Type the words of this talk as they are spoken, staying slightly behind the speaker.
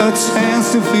a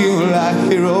chance to feel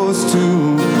like heroes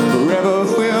too. Forever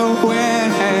we'll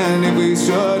win, and if we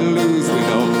should lose, we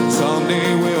know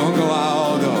someday we'll go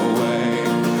all the way.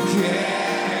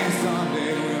 Yeah,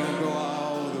 someday we'll go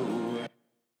all the way.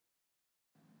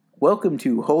 Welcome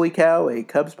to Holy Cow, a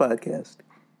Cubs podcast.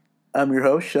 I'm your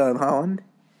host, Sean Holland.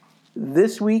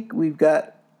 This week we've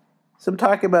got some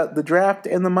talk about the draft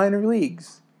and the minor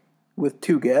leagues with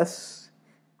two guests.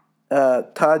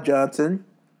 Todd Johnson,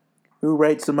 who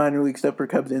writes the minor league stuff for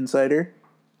Cubs Insider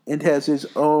and has his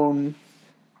own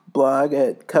blog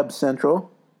at Cubs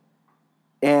Central,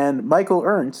 and Michael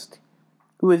Ernst,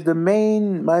 who is the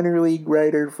main minor league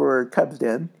writer for Cubs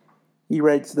Den. He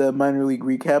writes the minor league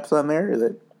recaps on there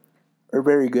that are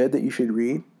very good that you should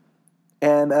read.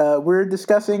 And we're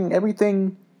discussing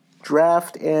everything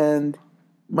draft and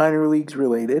minor leagues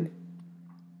related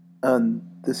on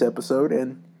this episode.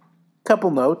 And a couple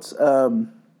notes.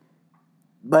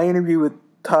 My interview with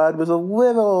Todd was a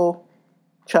little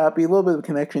choppy, a little bit of a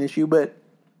connection issue, but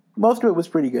most of it was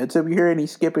pretty good. So if you hear any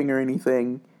skipping or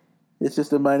anything, it's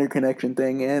just a minor connection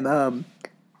thing. And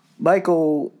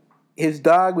Michael, his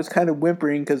dog was kind of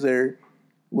whimpering because there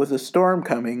was a storm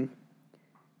coming.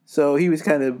 So he was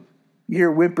kind of, you hear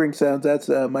whimpering sounds, that's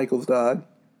Michael's dog.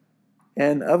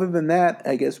 And other than that,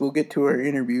 I guess we'll get to our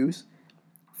interviews.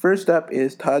 First up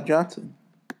is Todd Johnson.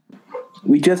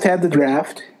 We just had the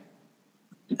draft.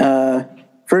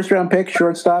 First round pick,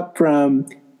 shortstop from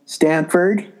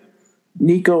Stanford,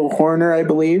 Nico Horner, I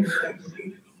believe.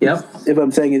 Yep. If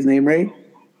I'm saying his name right.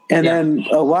 And then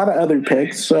a lot of other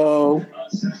picks. So,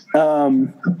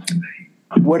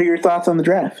 what are your thoughts on the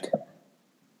draft?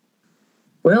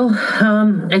 Well,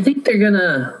 I think they're going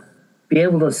to be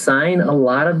able to sign a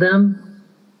lot of them.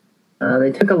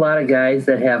 They took a lot of guys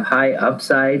that have high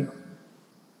upside,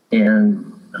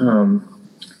 and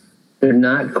they're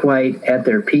not quite at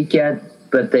their peak yet,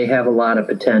 but they have a lot of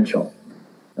potential.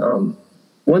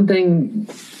 One thing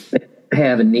they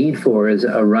have a need for is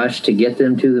a rush to get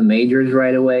them to the majors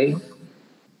right away.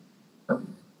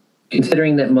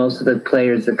 Considering that most of the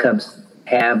players the Cubs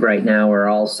have right now are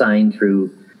all signed through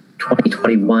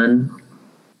 2021,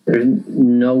 there's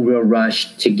no real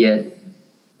rush to get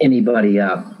anybody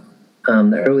up.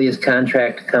 The earliest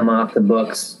contract to come off the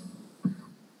books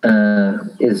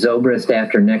is Zobrist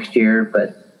after next year,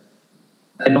 but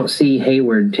I don't see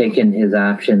Hayward taking his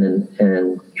option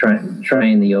and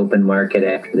trying the open market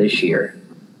after this year,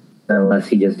 unless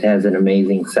he just has an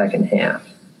amazing second half.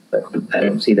 But I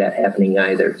don't see that happening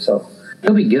either. So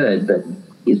he'll be good, but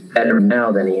he's better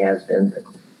now than he has been.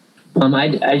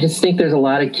 I just think there's a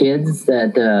lot of kids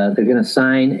that they're going to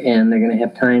sign, and they're going to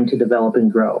have time to develop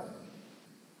and grow.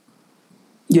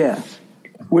 Yeah.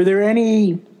 Were there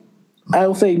any,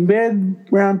 I'll say,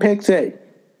 mid-round picks that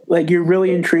like you're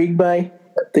really intrigued by,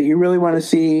 that you really want to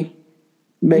see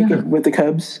make it with the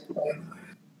Cubs?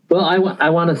 Well, I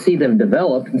want to see them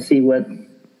develop and see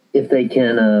if they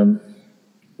can,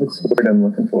 what's the word I'm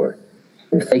looking for?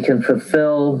 If they can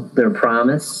fulfill their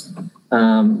promise.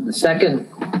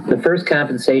 The first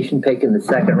compensation pick in the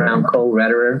second round, Cole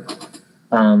Retterer,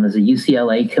 is a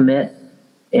UCLA commit,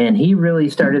 and he really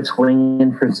started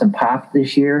swinging for some pop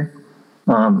this year.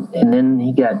 And then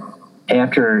he got,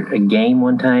 after a game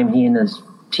one time, he and his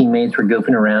teammates were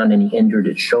goofing around and he injured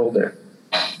his shoulder.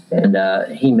 And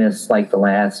he missed like the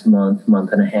last month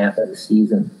and a half of the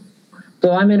season.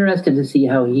 So I'm interested to see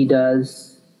how he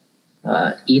does.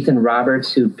 Ethan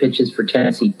Roberts, who pitches for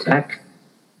Tennessee Tech,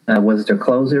 was their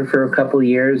closer for a couple of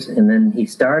years, and then he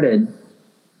started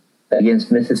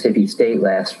against Mississippi State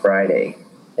last Friday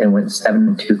and went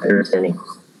 7 2/3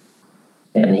 innings.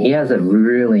 And he has a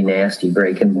really nasty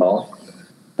breaking ball.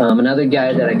 Another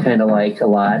guy that I kind of like a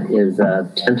lot is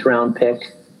a 10th round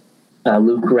pick,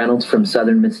 Luke Reynolds from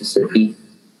Southern Mississippi.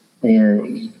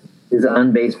 And his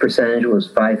on-base percentage was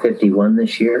 .551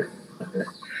 this year.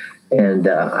 And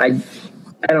I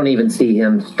don't even see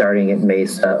him starting at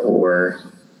Mesa or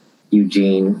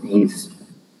Eugene. He's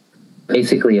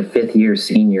basically a fifth-year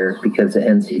senior because the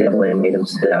NCAA made him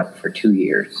sit out for 2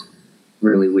 years.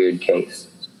 Really weird case.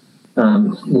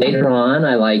 Later on,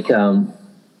 I'm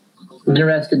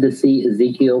interested to see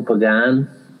Ezekiel Pagan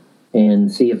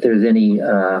and see if there's any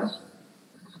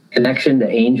connection to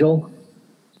Angel.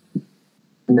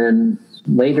 And then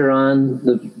later on,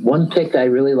 the one pick I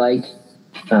really like,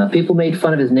 people made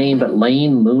fun of his name, but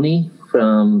Lane Looney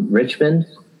from Richmond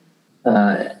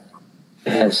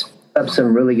has put up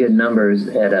some really good numbers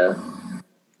at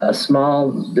a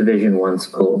small Division I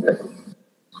school, but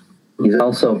he's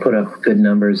also put up good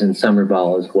numbers in summer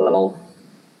ball as well.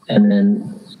 And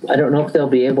then I don't know if they'll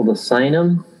be able to sign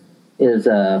him. He's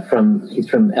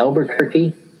from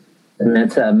Albuquerque, and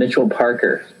that's Mitchell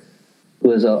Parker, who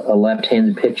was a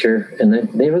left-handed pitcher. And then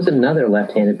there was another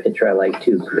left-handed pitcher I like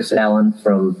too, Chris Allen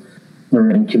from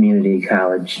Marin Community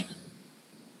College.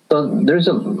 So there's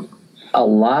a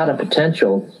lot of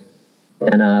potential.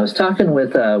 And I was talking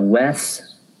with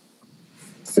Wes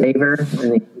Saver,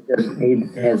 and he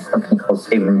has something called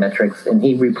Saver Metrics, and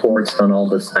he reports on all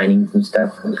the signings and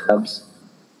stuff from the Cubs.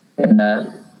 And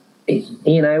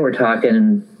he and I were talking,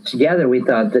 and together we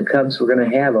thought the Cubs were going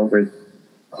to have over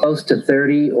close to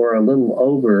 30 or a little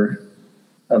over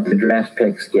of the draft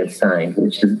picks get signed,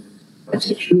 that's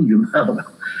a huge amount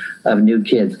of new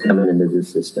kids coming into the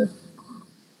system.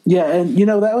 Yeah, and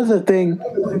that was the thing.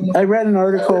 I read an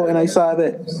article and I saw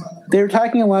that they were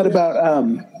talking a lot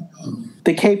about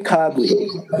the Cape Cod League.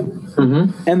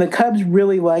 Mm-hmm. And the Cubs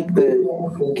really like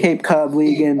the Cape Cod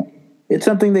League, and it's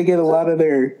something they get a lot of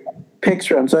their picks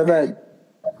from. So I thought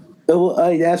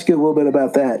I'd ask you a little bit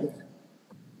about that.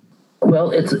 Well,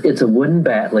 it's a wooden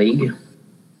bat league,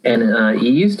 and it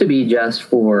used to be just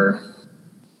for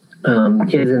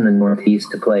kids in the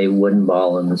Northeast to play wooden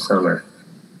ball in the summer.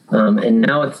 And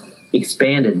now it's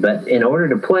expanded, but in order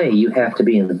to play, you have to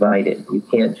be invited. You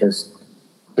can't just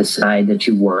decide that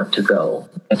you want to go.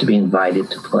 You have to be invited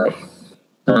to play.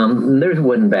 There's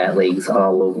wooden bat leagues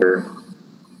all over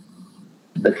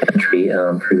the country.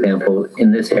 For example,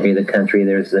 in this area of the country,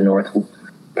 there's the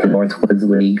Northwoods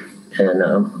League,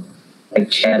 and like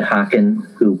Chad Hawken,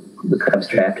 who the Cubs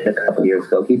drafted a couple years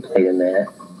ago, he played in that.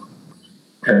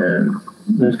 And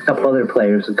there's a couple other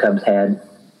players the Cubs had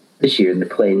this year that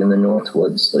played in the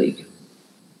Northwoods League.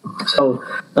 So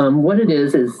what it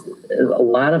is a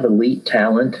lot of elite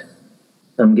talent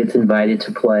gets invited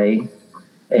to play,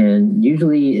 and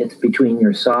usually it's between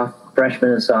your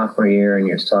freshman and sophomore year and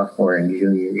your sophomore and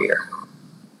junior year.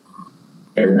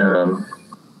 And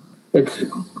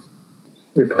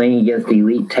you're playing against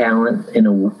elite talent in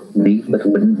a league with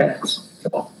wooden bats.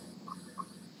 So.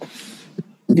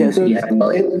 Yeah, so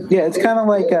it's kind of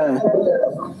like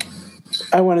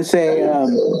I want to say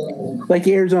like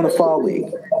the Arizona Fall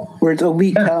League, where it's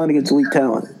elite talent against elite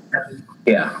talent.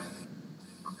 Yeah,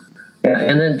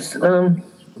 and it's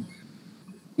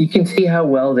you can see how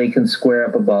well they can square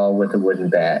up a ball with a wooden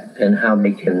bat, and how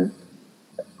they can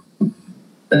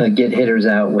get hitters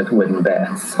out with wooden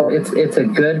bats. So it's a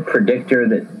good predictor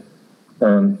that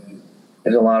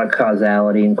there's a lot of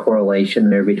causality and correlation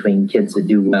there between kids that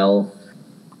do well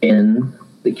in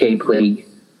the Cape League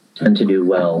tend to do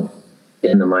well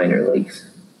in the minor leagues,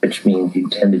 which means you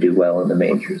tend to do well in the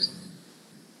majors.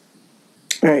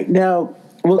 All right, now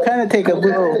we'll kind of take a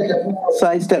little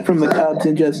sidestep from the Cubs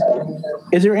and just,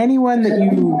 is there anyone that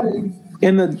you,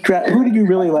 in the draft, who did you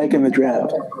really like in the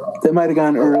draft that might have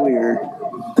gone earlier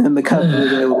than the Cubs were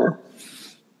available?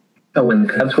 Oh, when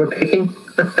the Cubs were picking?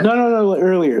 No,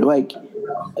 earlier, like,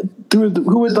 who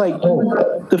was like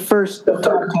the first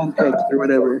top 10 picks or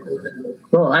whatever?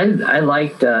 Well, I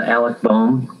liked Alec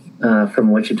Bohm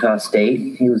from Wichita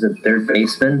State. He was a third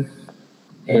baseman,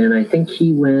 and I think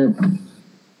he went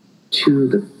to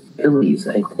the Phillies,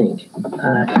 I think.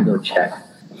 I have to go check.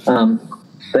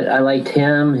 But I liked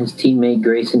him, his teammate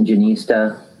Grayson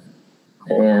Janista,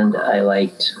 and I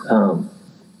liked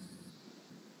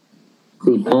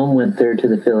Bohm went third to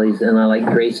the Phillies, and I liked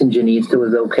Grayson Janista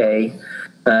was okay.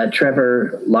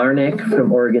 Trevor Larnach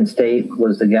from Oregon State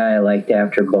was the guy I liked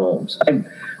after Bohm. So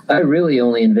I really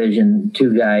only envisioned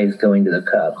two guys going to the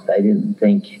Cubs. I didn't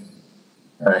think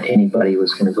anybody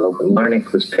was going to go, but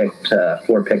Larnach was picked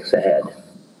 4 picks ahead.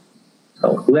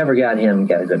 So whoever got him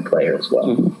got a good player as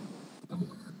well. Mm-hmm.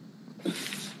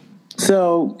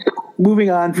 So moving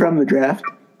on from the draft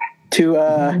to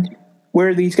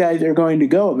where these guys are going to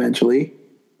go eventually,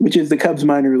 which is the Cubs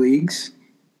minor leagues,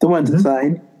 the ones that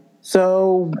signed.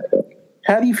 So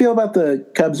how do you feel about the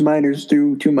Cubs minors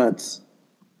through 2 months?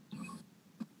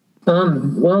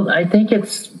 Well, I think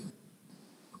it's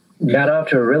got off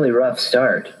to a really rough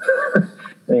start. I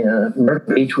mean,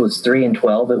 Myrtle Beach was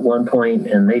 3-12 at one point,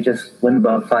 and they just went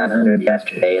above 500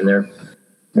 yesterday, and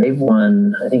they've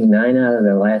won, I think, 9 out of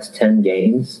their last 10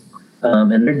 games,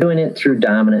 and they're doing it through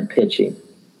dominant pitching.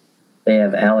 They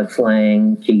have Alex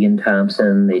Lang, Keegan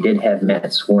Thompson. They did have Matt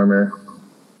Swarmer.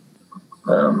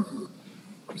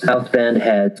 South Bend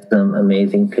had some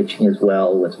amazing pitching as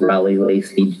well with Raleigh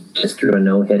Lacey, just threw a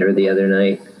no-hitter the other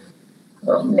night.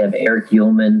 They have Eric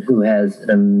Ullman, who has an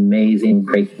amazing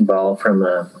breaking ball from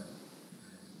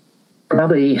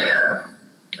probably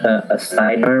a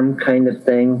sidearm kind of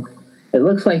thing. It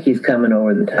looks like he's coming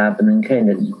over the top and then kind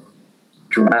of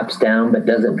drops down, but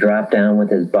doesn't drop down with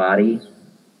his body.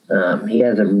 He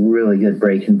has a really good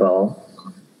breaking ball,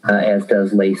 as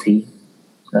does Lacey.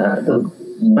 The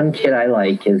one kid I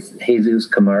like is Jesus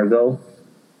Camargo.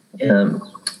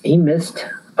 He missed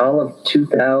all of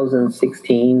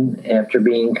 2016 after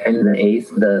being kind of the ace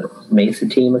of the Mesa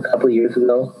team a couple years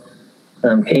ago.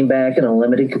 Came back in a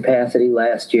limited capacity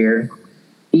last year.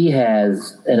 He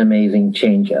has an amazing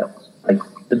changeup. Like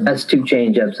the best two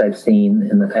changeups I've seen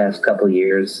in the past couple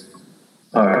years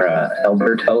are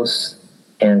Alberto's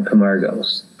and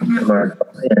Camargo's.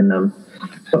 And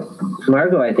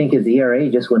Camargo, I think his ERA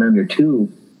just went under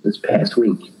 2 this past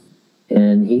week.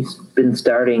 And he's been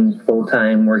starting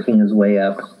full-time, working his way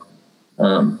up,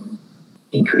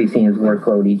 increasing his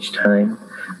workload each time.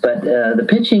 But the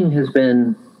pitching has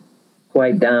been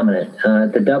quite dominant.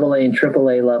 At the AA and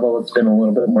AAA level, it's been a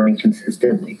little bit more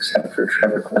inconsistent, except for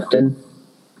Trevor Clifton,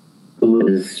 who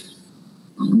has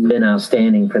been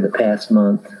outstanding for the past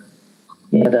month.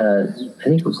 He had I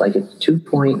think it was like a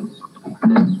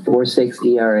 2.46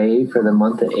 ERA for the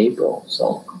month of April.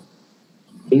 So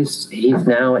he's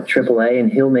now at AAA, and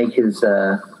he'll make his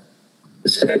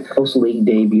Pacific Coast League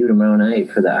debut tomorrow night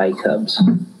for the I-Cubs.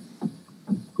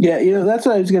 Yeah, that's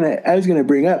what I was gonna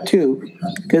bring up too,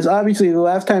 because obviously the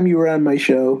last time you were on my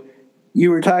show, you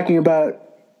were talking about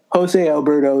Jose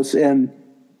Albertos and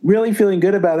really feeling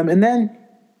good about him, and then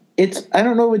I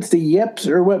don't know if it's the yips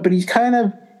or what, but he's kind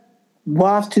of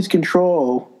lost his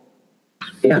control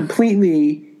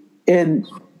completely, and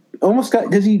almost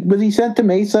was he sent to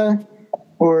Mesa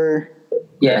or?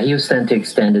 Yeah, he was sent to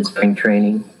extended spring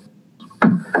training.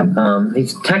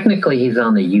 He's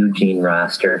on the Eugene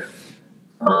roster.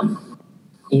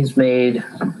 He's made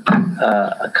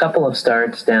a couple of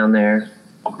starts down there,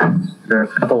 or a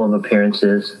couple of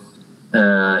appearances.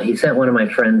 He sent one of my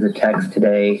friends a text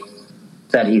today,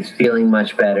 said he's feeling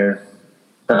much better.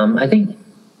 I think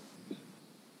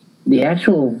the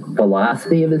actual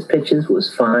velocity of his pitches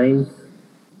was fine.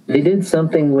 They did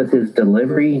something with his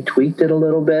delivery, tweaked it a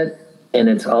little bit, and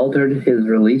it's altered his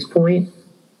release point.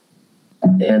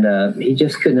 And he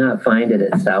just could not find it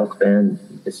at South Bend.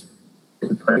 He just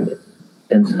didn't find it.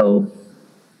 And so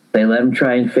they let him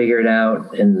try and figure it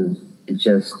out, and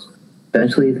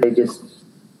eventually they just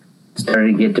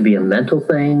started to get to be a mental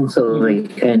thing, so they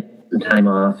kind of took time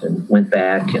off and went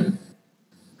back, and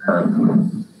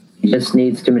he just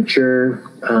needs to mature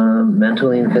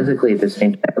mentally and physically at the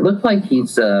same time. It looked like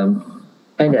he's kind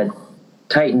of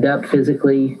tightened up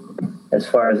physically, as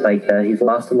far as he's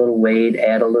lost a little weight,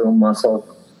 add a little muscle.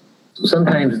 So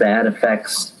sometimes that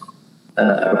affects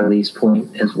a release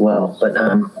point as well. But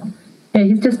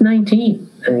he's just 19.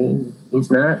 I mean,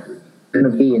 he's not going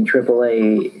to be in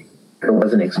AAA, or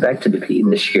wasn't expected to be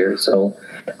this year. So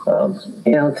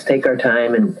let's take our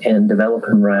time and develop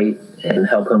him right and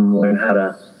help him learn how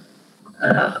to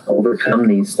overcome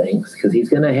these things, because he's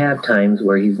going to have times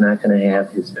where he's not going to have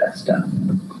his best stuff.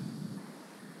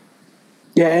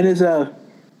 Yeah, and as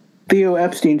Theo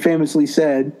Epstein famously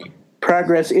said,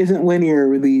 progress isn't linear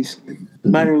with these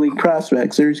minor league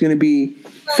prospects. There's going to be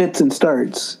fits and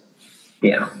starts.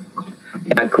 Yeah,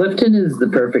 Clifton is the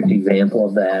perfect example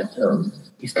of that.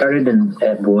 He started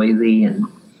at Boise in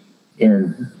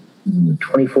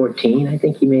 2014. I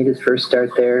think he made his first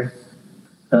start there.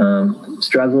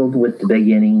 Struggled with the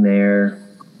beginning there.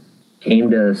 Came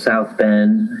to South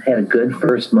Bend, had a good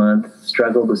first month,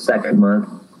 struggled the second month.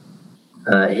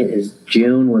 His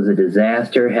June was a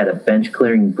disaster, had a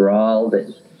bench-clearing brawl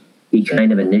that he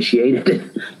kind of initiated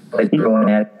by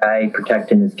throwing at a guy,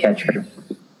 protecting his catcher.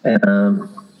 And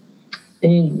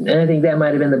I think that might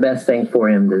have been the best thing for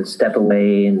him, to step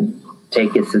away and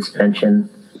take his suspension.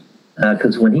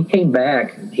 Because when he came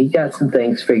back, he got some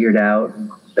things figured out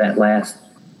that last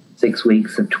 6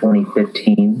 weeks of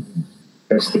 2015,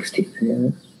 or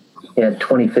 16,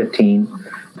 2015.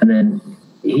 And then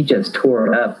he just tore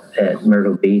it up at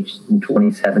Myrtle Beach in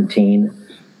 2017.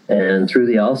 And through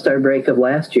the All-Star break of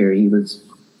last year, he had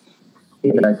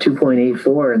a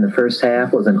 2.84 in the first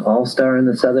half, was an All-Star in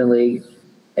the Southern League.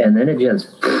 And then it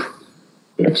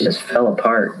just fell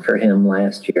apart for him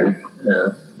last year.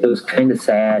 It was kind of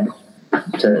sad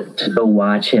to go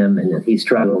watch him, and he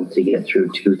struggled to get through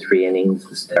 2-3 innings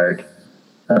to start.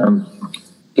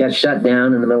 Got shut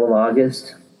down in the middle of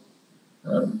August.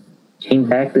 Came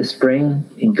back this spring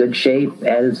in good shape,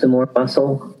 added some more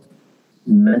muscle.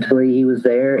 Mentally, he was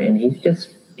there, and he's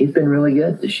been really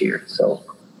good this year. So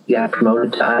he got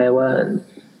promoted to Iowa, and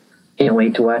can't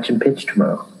wait to watch him pitch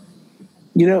tomorrow.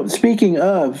 Speaking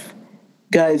of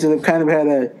guys that have kind of had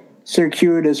a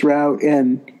circuitous route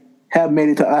and have made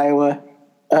it to Iowa,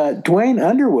 Dwayne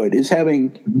Underwood is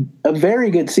having a very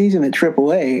good season at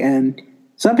AAA, and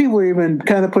some people are even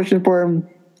kind of pushing for him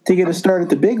to get a start at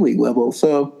the big league level.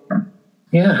 So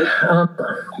Yeah,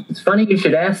 it's funny you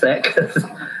should ask that because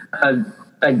I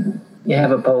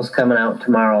have a post coming out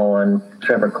tomorrow on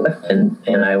Trevor Clifton,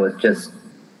 and I was just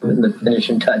putting the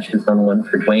finishing touches on one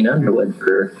for Dwayne Underwood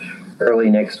for early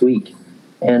next week.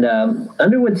 And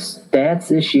Underwood's stats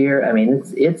this year, I mean,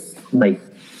 it's like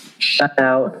shut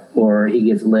out or he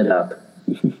gets lit up.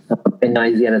 And now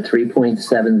he's got a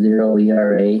 3.70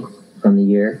 ERA on the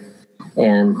year,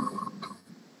 and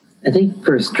I think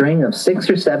for a string of 6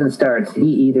 or 7 starts, he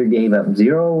either gave up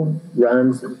 0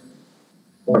 runs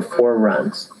or 4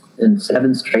 runs in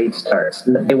 7 straight starts.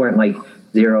 They weren't like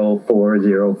 0-4,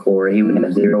 0-4. He would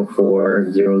have 0-4,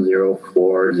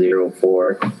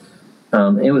 0-0-4,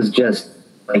 0-4. It was just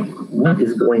like, what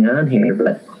is going on here?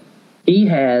 But he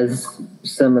has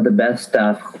some of the best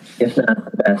stuff, if not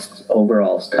the best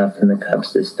overall stuff in the Cubs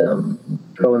system.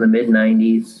 Throw in the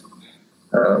mid-90s.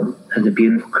 Has a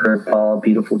beautiful curveball,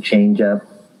 beautiful changeup.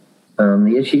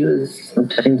 The issue is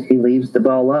sometimes he leaves the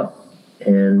ball up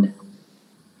and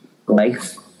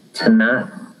likes to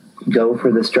not go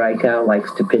for the strikeout,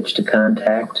 likes to pitch to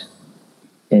contact,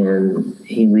 and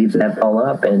he leaves that ball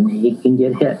up and he can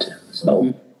get hit.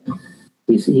 So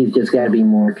he's just got to be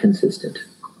more consistent.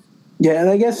 Yeah, and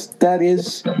I guess that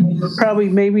is probably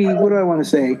maybe, what do I want to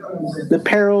say, the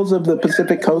perils of the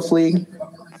Pacific Coast League.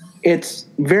 It's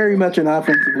very much an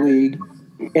offensive league,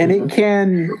 and it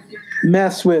can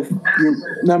mess with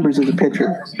your numbers as a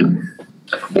pitcher.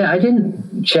 Yeah, I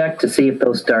didn't check to see if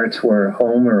those starts were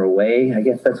home or away. I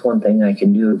guess that's one thing I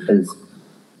can do because,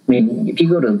 I mean, if you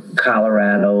go to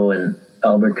Colorado and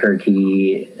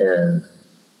Albuquerque and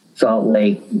Salt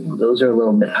Lake, those are a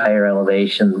little bit higher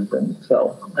elevations. And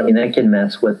so, I mean, that can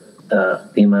mess with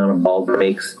the amount of ball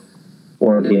breaks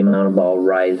or the amount of ball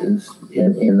rises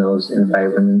in those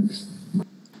environments.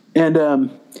 And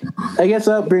I guess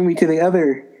that'll bring me to the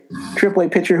other AAA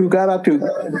pitcher who got off to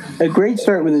a great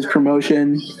start with his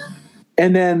promotion,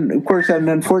 and then, of course, had an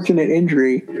unfortunate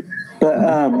injury. But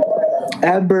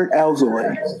Adbert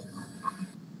Alzolay.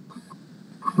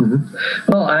 Mm-hmm.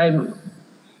 Well,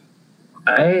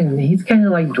 he's kind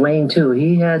of like Dwayne too.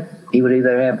 He would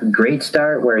either have a great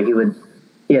start where he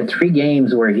had 3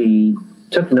 games where he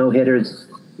took no hitters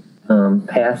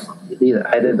past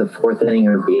either the 4th inning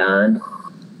or beyond,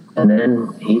 and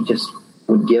then he just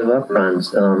would give up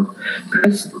runs.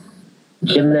 Chris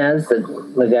Jimenez,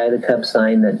 the guy the Cubs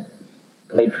signed that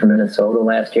played for Minnesota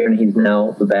last year, and he's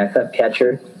now the backup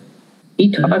catcher, he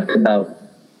talked about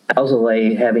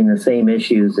Alzolay having the same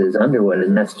issues as Underwood,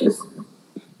 and that's just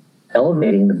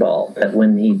elevating the ball, that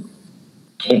when he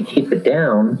can't keep it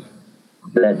down,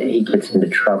 that he gets into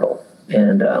trouble.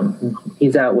 And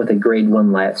he's out with a grade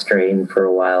 1 lat strain for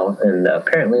a while, and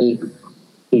apparently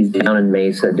he's down in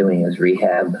Mesa doing his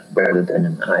rehab rather than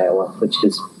in Iowa, which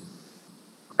is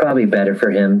probably better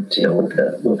for him to deal with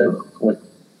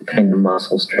the kind of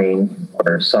muscle strain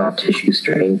or soft tissue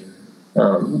strain.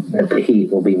 That the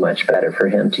heat will be much better for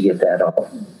him to get that all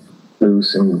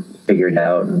loose and figured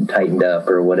out and tightened up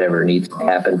or whatever needs to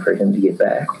happen for him to get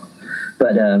back.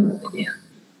 But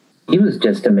he was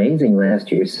just amazing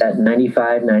last year. Sat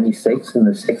 95, 96 in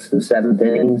the 6th and 7th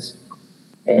innings.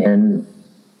 And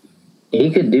he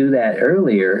could do that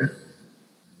earlier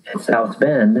at South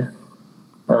Bend.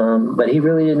 But he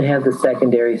really didn't have the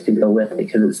secondaries to go with it,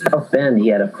 because at South Bend he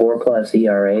had a 4+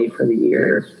 ERA for the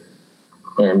year.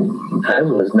 And I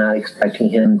was not expecting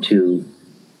him to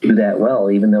do that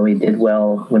well, even though he did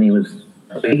well when he was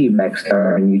a piggyback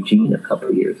star in Eugene a couple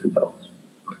of years ago.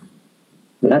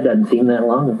 That doesn't seem that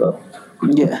long ago.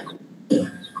 Yeah.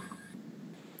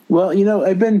 Well, we've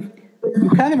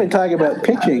kind of been talking about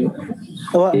pitching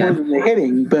a lot more than the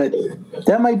hitting, but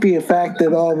that might be a fact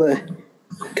that all the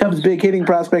Cubs' big hitting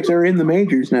prospects are in the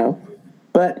majors now.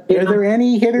 But are there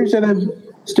any hitters that have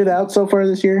stood out so far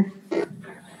this year?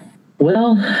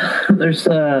 Well, there's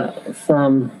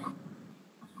some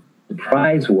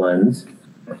surprise ones,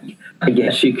 I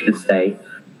guess you could say.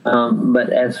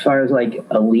 But as far as like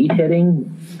elite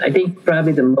hitting, I think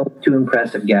probably the most 2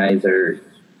 impressive guys are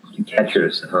the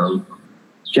catchers.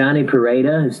 Johnny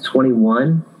Pareda is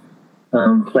 21,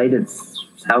 played at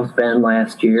South Bend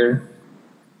last year,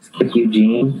 skipped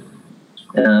Eugene,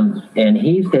 and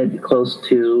he's hit close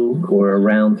to or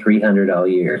around 300 all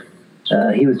year.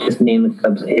 He was just named the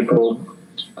Cubs' April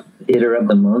Hitter of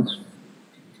the Month,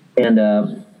 and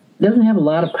doesn't have a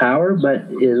lot of power, but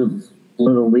is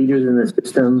one of the leaders in the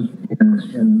system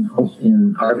in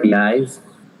RBIs,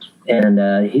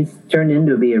 and he's turned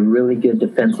into be a really good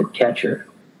defensive catcher.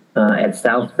 At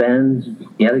South Bend,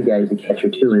 the other guy who's a catcher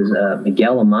too is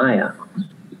Miguel Amaya,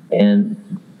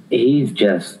 and he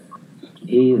just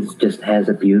has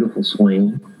a beautiful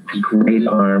swing, great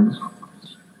arm,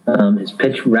 His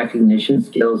pitch recognition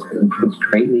skills have improved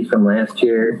greatly from last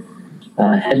year.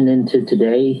 Heading into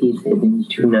today, he's hitting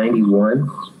 291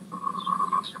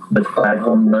 with 5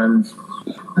 home runs.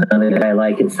 Another guy I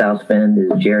like at South Bend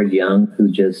is Jared Young, who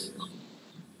just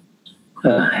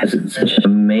has such an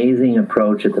amazing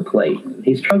approach at the plate.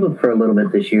 He struggled for a little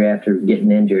bit this year after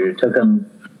getting injured. It took him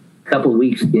a couple of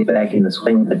weeks to get back in the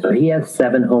swing, but he has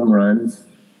 7 home runs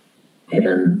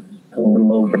in a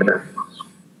little over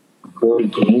 40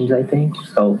 games, I think.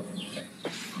 So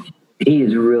he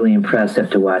is really impressive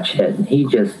to watch hit. And he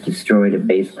just destroyed a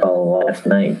baseball last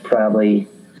night. Probably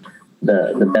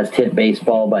the best hit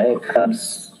baseball by a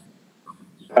Cubs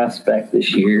prospect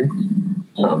this year.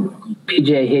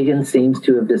 PJ Higgins seems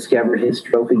to have discovered his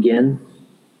stroke again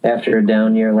after a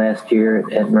down year last year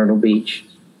at Myrtle Beach.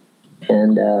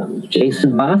 And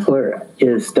Jason Bossler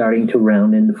is starting to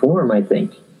round into form, I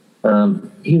think.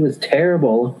 He was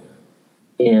terrible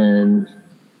in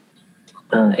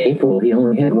April. He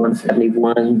only had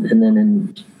 171, and then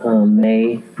in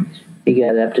May he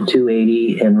got up to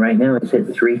 280, and right now he's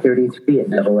hit 333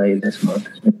 at AA this month.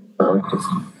 Just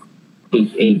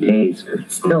eight days.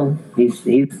 But still, he's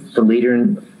the leader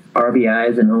in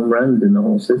RBIs and home runs in the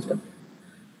whole system.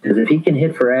 Because if he can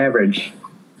hit for average,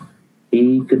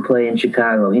 he could play in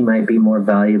Chicago. He might be more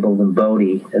valuable than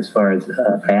Bodie as far as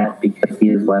bat because he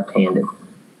is left-handed.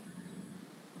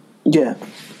 Yeah.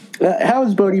 How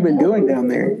has Bodie been doing down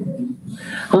there?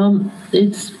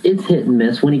 It's hit and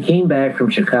miss. When he came back from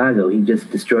Chicago, he just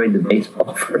destroyed the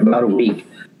baseball for about a week.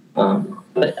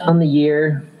 But on the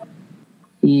year,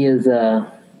 he is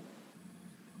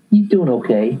he's doing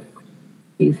okay.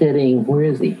 He's hitting, where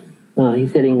is he?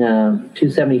 He's hitting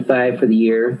 275 for the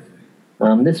year.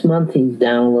 This month he's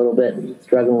down a little bit,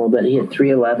 struggling a little bit. He hit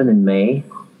 311 in May,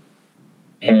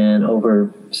 and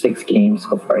over 6 games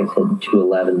so far he's hitting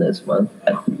 211 this month.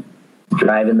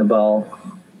 Driving the ball.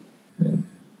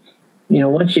 You know,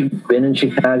 once you've been in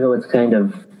Chicago, it's kind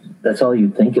of, that's all you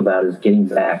think about is getting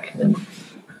back. And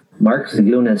Mark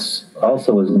Zagunis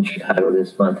also was in Chicago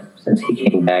this month. Since he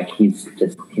came back,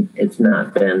 it's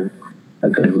not been a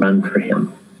good run for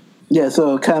him. Yeah,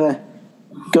 so kind of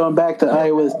going back to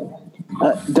Iowa,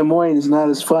 Des Moines is not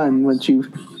as fun once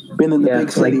you've been in the big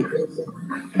city.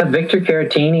 Victor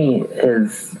Caratini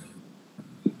is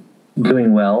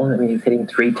doing well. I mean, he's hitting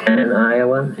 310 in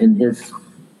Iowa in the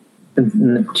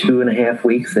 2.5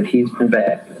 weeks that he's been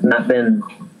back. It's not been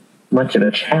much of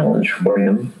a challenge for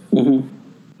him. Mm-hmm.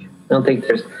 I don't think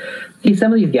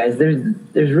some of these guys,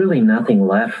 there's really nothing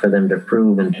left for them to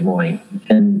prove in Des Moines.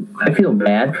 And I feel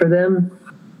bad for them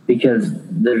because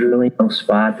there's really no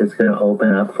spot that's going to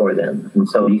open up for them. And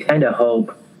so you kind of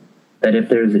hope that if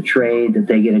there's a trade, that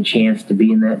they get a chance to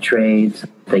be in that trade so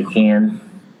they can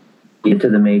get to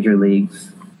the major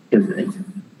leagues.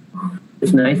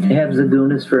 It's nice to have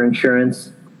Zagunis for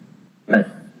insurance, but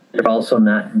they're also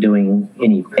not doing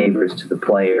any favors to the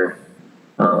player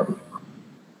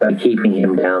by keeping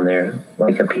him down there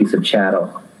like a piece of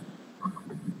chattel.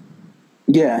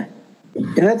 Yeah,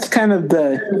 and that's kind of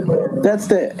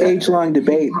the age-long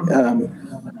debate.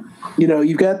 You know,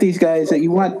 you've got these guys that you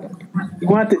want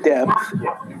the depth,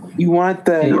 you want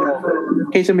the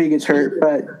in case somebody gets hurt,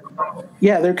 but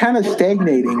yeah, they're kind of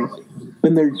stagnating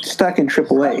when they're stuck in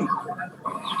AAA.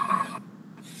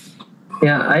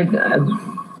 Yeah,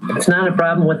 it's not a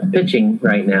problem with the pitching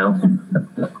right now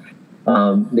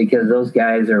because those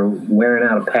guys are wearing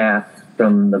out a path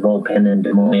from the bullpen in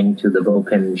Des Moines to the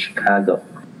bullpen in Chicago.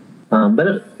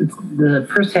 But the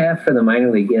first half for the minor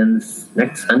league ends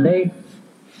next Sunday,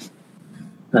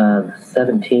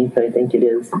 17th, I think it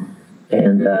is.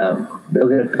 And they'll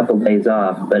get a couple days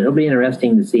off. But it'll be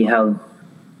interesting to see how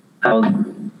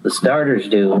the starters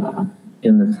do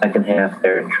in the second half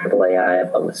there in AAA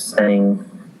Iowa with Sang,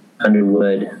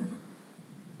 Underwood,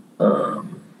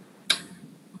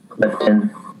 Clifton,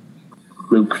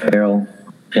 Luke Farrell,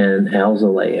 and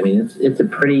Alzolay. I mean, it's a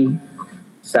pretty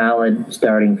solid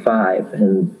starting 5.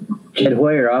 And Jed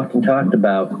Hoyer often talked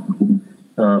about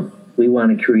we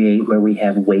want to create where we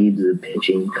have waves of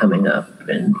pitching coming up,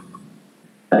 and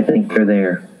I think they're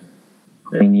there.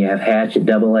 I mean, you have Hatch at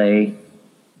AA.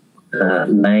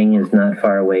 Lang is not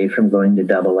far away from going to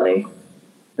AA.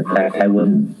 In fact, I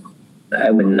would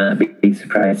not be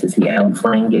surprised to see Alex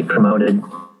Lang get promoted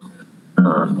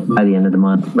by the end of the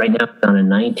month. Right now, he's on a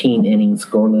 19-inning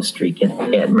scoreless streak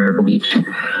at Myrtle Beach.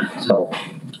 So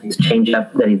his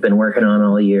changeup that he's been working on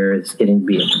all year is getting to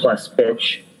be a plus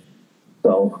pitch.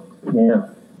 So, yeah,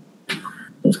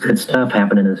 it's good stuff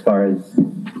happening as far as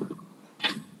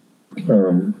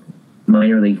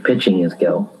minor league pitching is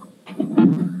go.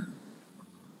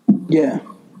 Yeah.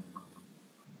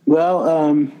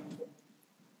 Well,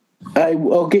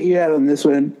 I'll get you out on this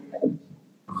one.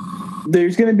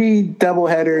 There's going to be double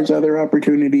headers, other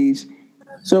opportunities.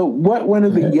 So what one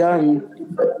of the young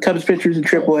Cubs pitchers in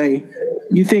AAA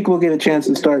you think will get a chance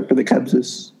to start for the Cubs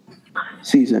this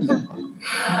season?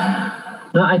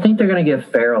 No, I think they're going to give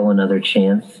Farrell another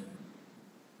chance.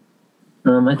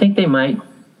 I think they might,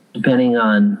 depending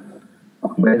on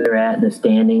where they're at in the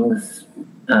standings,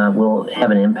 will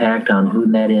have an impact on who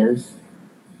that is.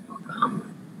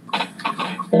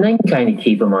 And they can kind of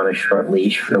keep him on a short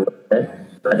leash for a little bit.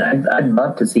 But I'd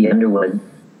love to see Underwood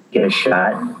get a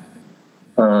shot.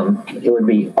 It would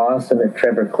be awesome if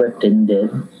Trevor Clifton did,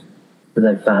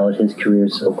 because I followed his career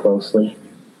so closely.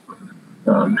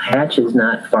 Hatch is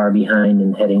not far behind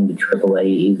in heading to AAA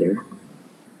either.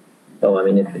 So, I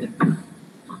mean, if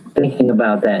thinking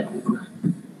about that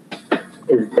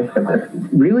is different. But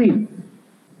really,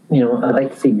 I'd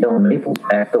like to see Dylan Maples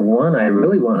back. The one I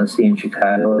really want to see in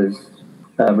Chicago is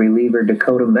reliever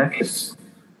Dakota Meckes,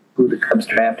 who the Cubs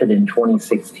drafted in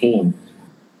 2016.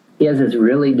 He has this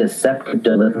really deceptive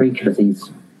delivery because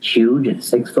he's huge at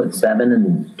 6'7"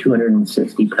 and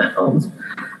 260 pounds.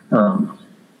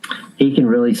 He can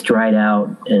really stride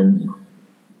out, and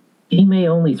he may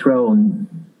only throw,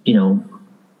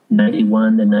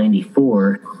 91 to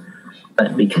 94,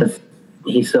 but because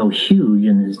he's so huge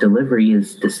and his delivery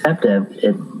is deceptive,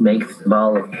 it makes the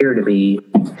ball appear to be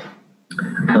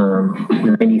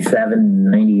 97,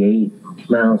 98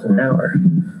 miles an hour.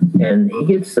 And he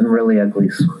gets some really ugly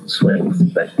swings,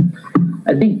 but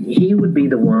I think he would be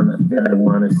the one that I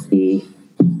want to see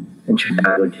in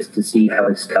Chicago, just to see how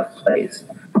his stuff plays.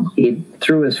 He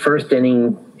threw his first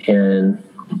inning in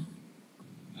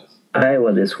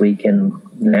Iowa this week, and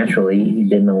naturally he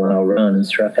didn't allow a run and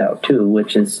struck out 2,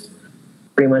 which is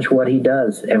pretty much what he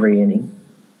does every inning.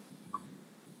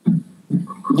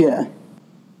 Yeah.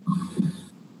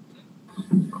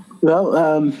 Well,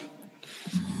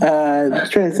 I was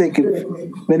trying to think of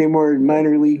many more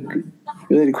minor league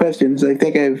related questions. I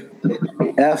think I've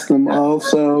asked them all.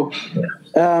 So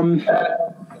maybe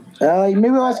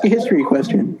I'll ask a history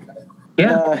question.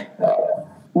 Yeah.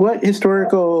 What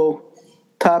historical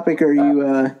topic are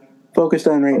you focused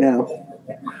on right now?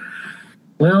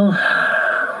 Well,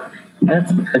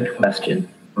 that's a good question.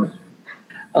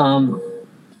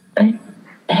 I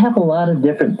have a lot of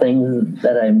different things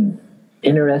that I'm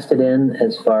interested in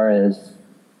as far as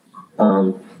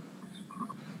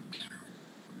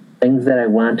things that I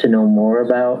want to know more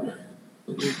about,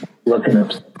 looking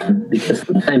up, because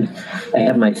sometimes I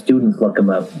have my students look them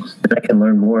up and I can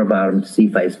learn more about them to see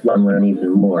if I want to learn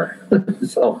even more.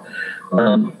 So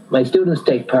my students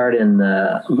take part in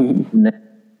the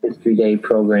History Day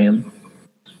program,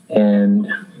 and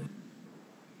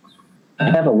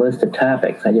I have a list of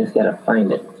topics. I just got to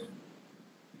find it.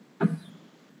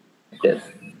 This.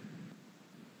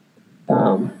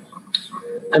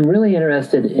 I'm really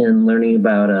interested in learning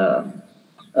about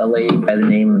a lady by the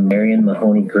name of Marion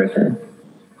Mahoney Griffin.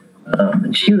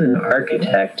 And she was an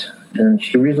architect, and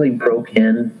she really broke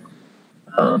in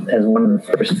as one of the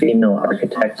first female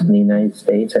architects in the United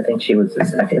States. I think she was the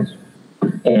second.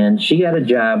 And she got a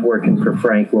job working for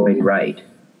Frank Lloyd Wright.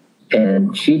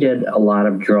 And she did a lot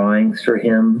of drawings for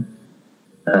him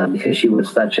because she was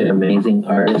such an amazing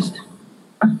artist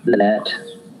that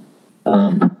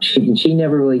she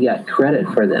never really got credit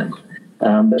for them.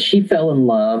 But she fell in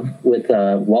love with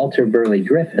Walter Burley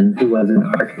Griffin, who was an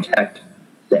architect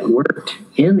that worked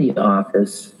in the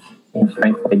office, in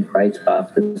Frank Lloyd Wright's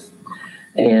office.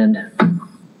 And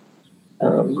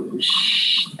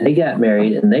they got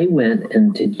married, and they went,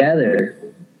 and together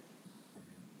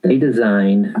they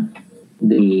designed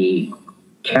the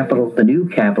new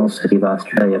capital city of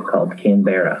Australia called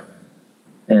Canberra.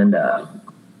 And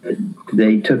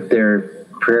they took their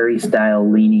prairie-style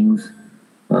leanings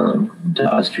to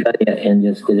Australia and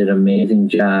just did an amazing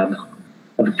job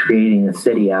of creating a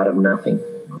city out of nothing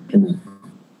in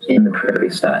the prairie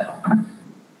style.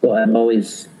 So I've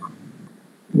always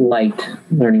liked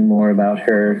learning more about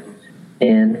her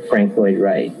and Frank Lloyd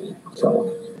Wright.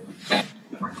 So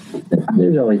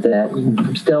there's always that.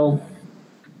 I'm still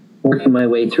working my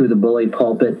way through The Bully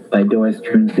Pulpit by Doris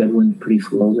Kearns Goodwin pretty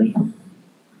slowly.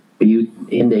 Are you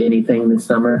into anything this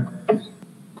summer,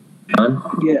 John?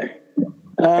 Yeah.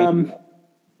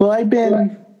 Well, I've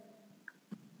been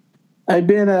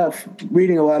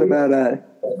reading a lot about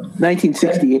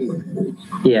 1968.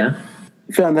 Yeah.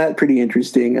 I found that pretty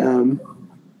interesting.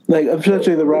 Like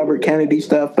especially the Robert Kennedy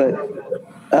stuff, but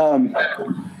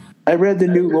I read the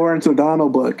new Lawrence O'Donnell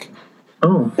book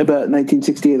about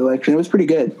 1968 election. It was pretty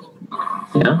good.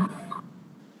 Yeah.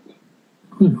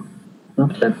 I'll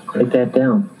have to write that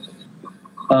down.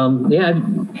 Yeah.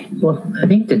 Well, I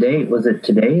think today, was it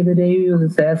today the day he was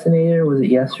assassinated, or was it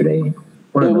yesterday?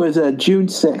 It was June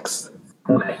 6th.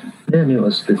 Okay. I knew it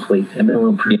was this week. I've been a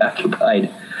little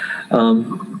preoccupied.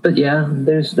 But yeah,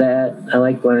 there's that. I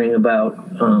like learning about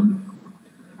some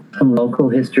local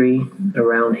history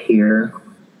around here.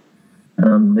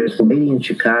 There's a lady in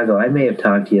Chicago. I may have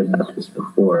talked to you about this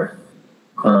before.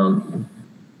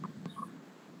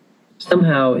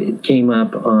 Somehow it came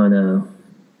up on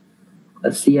a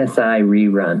CSI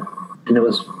rerun, and it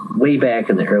was way back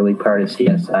in the early part of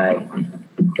CSI.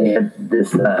 They had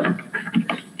this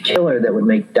killer that would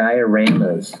make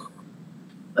dioramas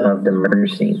of the murder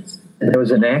scenes. And there was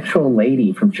an actual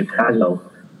lady from Chicago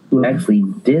who actually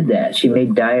did that. She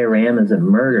made dioramas of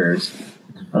murders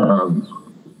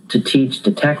to teach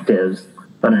detectives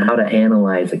on how to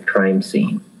analyze a crime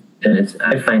scene. And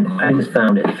I just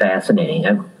found it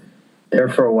fascinating. There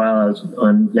for a while, I was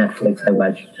on Netflix. I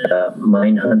watched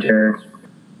Mindhunter,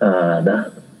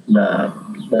 the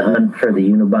Hunt for the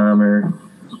Unabomber.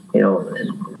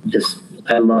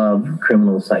 I love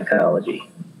criminal psychology.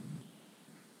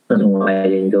 I don't know why I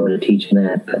didn't go to teaching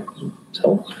that, but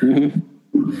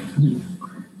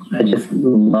I just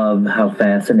love how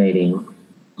fascinating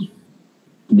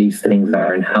these things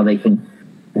are and how they can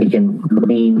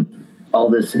glean all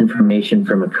this information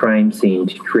from a crime scene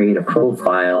to create a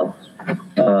profile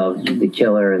of the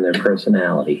killer and their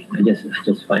personality. I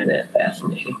just find that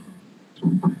fascinating.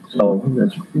 So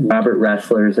Robert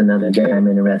Ressler is another guy I'm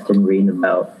interested in reading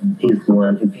about. He's the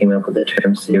one who came up with the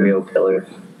term serial killer.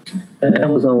 And that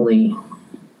was only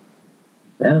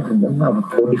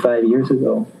about 45 years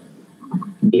ago.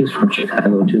 He was from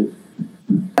Chicago, too.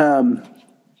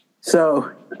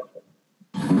 So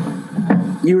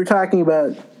you were talking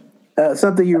about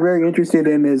something you're very interested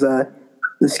in is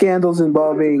the scandals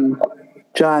involving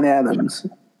John Adams.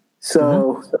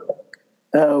 So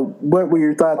what were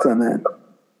your thoughts on that?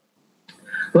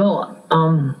 Well,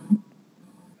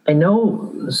 I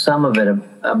know some of it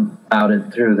about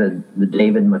it through the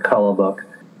David McCullough book.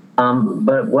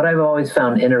 But what I've always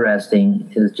found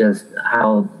interesting is just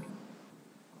how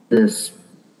this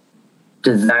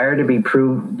desire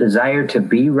to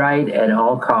be right at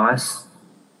all costs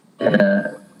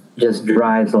just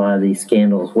drives a lot of these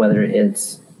scandals, whether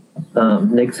it's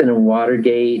Nixon and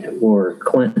Watergate or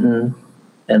Clinton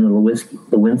and the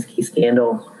Lewinsky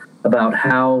scandal, about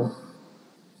how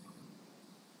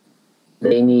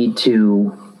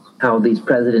these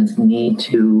presidents need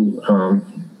to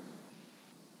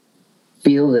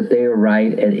feel that they are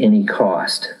right at any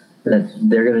cost, that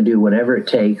they're going to do whatever it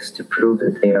takes to prove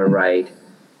that they are right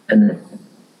and that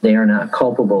they are not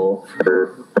culpable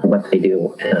for what they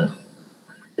do.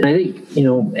 And I think,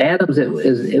 Adams, it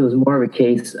was more of a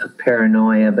case of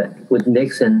paranoia, but with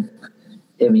Nixon,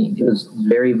 I mean, it was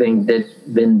very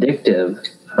vindictive.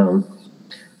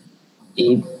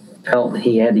 He felt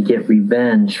he had to get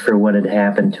revenge for what had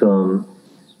happened to him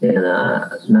in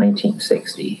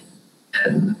 1960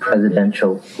 and the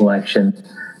presidential election,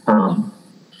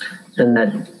 and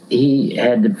that he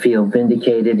had to feel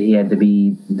vindicated. He had to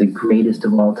be the greatest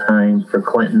of all time for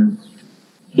Clinton.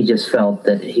 He just felt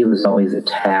that he was always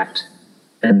attacked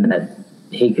and that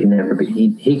he could never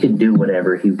be, he could do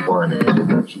whatever he wanted,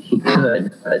 which he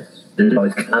could, but there's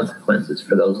always consequences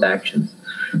for those actions.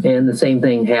 And the same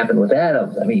thing happened with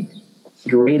Adams. I mean,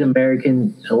 great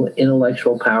American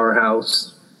intellectual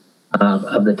powerhouse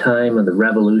of the time of the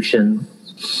revolution,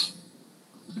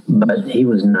 but he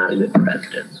was not a good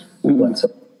president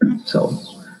whatsoever. So,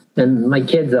 and my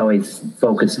kids always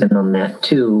focus in on that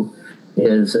too,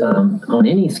 is on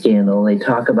any scandal, they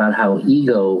talk about how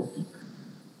ego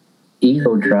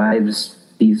drives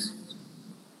these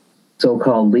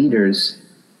so-called leaders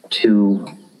to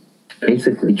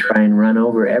basically try and run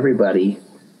over everybody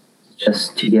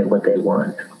just to get what they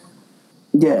want.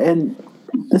 Yeah, and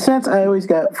the sense I always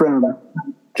got from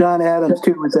John Adams,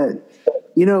 too, was that,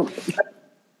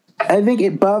 I think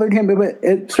it bothered him, but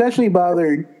it especially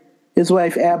bothered his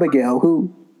wife, Abigail,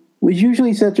 who was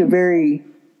usually such a very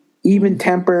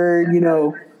even-tempered,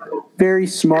 very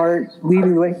smart,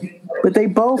 leading the way. But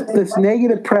this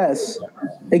negative press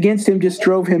against him just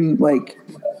drove him,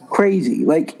 crazy.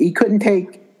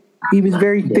 He was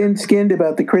very thin-skinned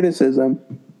about the criticism,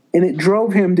 and it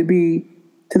drove him to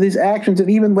these actions that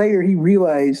even later he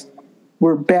realized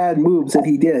were bad moves that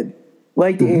he did,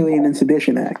 like the Alien and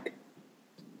Sedition Act.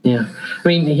 Yeah. I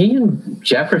mean, he and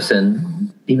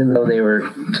Jefferson, even though they were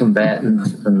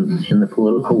combatants in the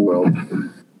political world,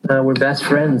 were best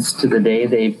friends to the day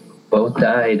they both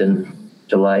died on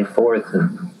July 4th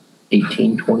in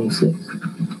 1826,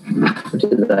 which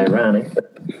is ironic,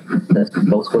 but that's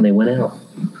both when they went out.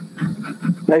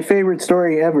 My favorite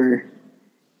story ever.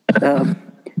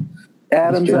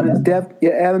 Adams on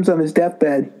his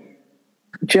deathbed.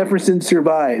 Jefferson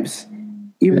survives,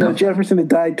 even though Jefferson had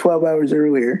died 12 hours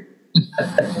earlier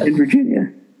in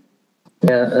Virginia.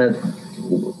 Yeah,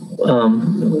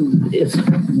 it's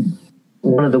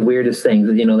one of the weirdest things.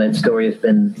 That story has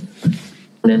been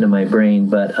into my brain.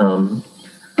 But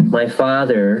my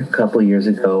father, a couple years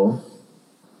ago,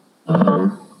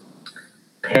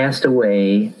 passed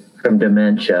away from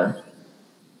dementia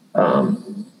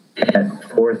at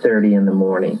 4:30 in the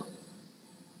morning.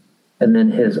 And then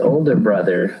his older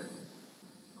brother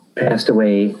passed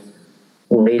away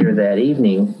later that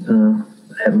evening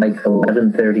at like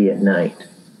 11:30 at night.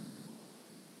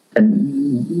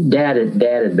 And Dad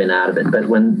had been out of it. But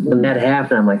when that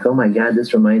happened, I'm like, oh my God,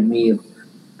 this reminds me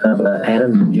of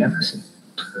Adams and Jefferson.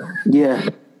 Yeah.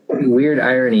 Weird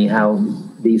irony how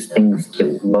these things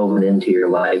get woven into your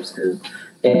lives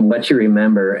and what you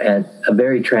remember at a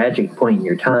very tragic point in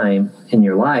your time, in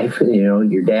your life.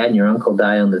 Your dad and your uncle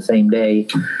die on the same day.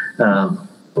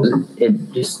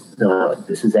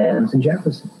 This is Adams and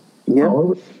Jefferson. Yeah.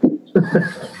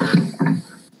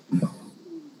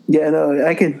 Yeah, no,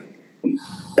 I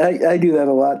do that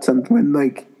a lot. When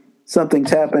like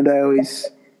something's happened, I always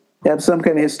have some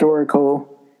kind of historical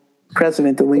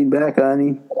precedent to lean back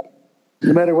on,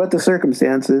 no matter what the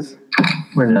circumstances.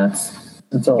 We're nuts.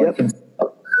 That's all. Yep. I can say.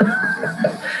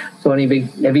 So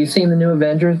have you seen the new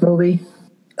Avengers movie?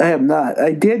 I have not.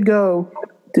 I did go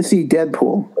to see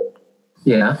Deadpool.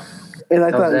 Yeah. And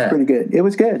I thought it was pretty good. It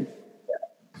was good.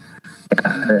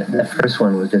 That first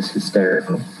one was just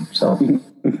hysterical. So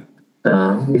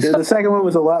the second one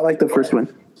was a lot like the first one.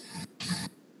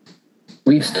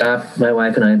 We've stopped. My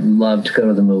wife and I love to go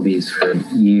to the movies for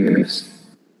years,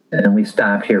 and we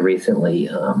stopped here recently.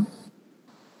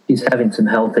 He's having some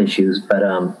health issues, but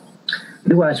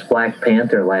we watched Black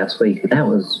Panther last week, and that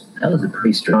was a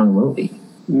pretty strong movie.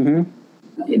 Mm-hmm.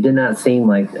 It did not seem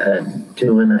like a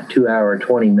 2-hour,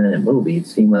 20-minute movie. It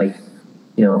seemed like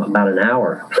about an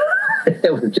hour.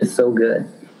 It was just so good.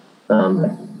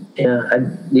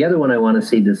 The other one I want to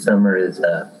see this summer is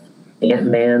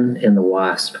Ant-Man and the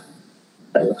Wasp.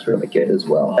 That looks really good as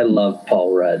well. I love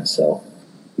Paul Rudd, so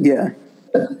yeah,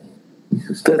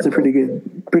 that's a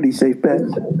pretty safe bet.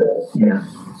 Yeah.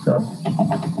 So,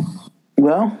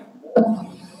 well,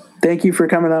 thank you for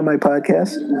coming on my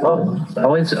podcast. Oh,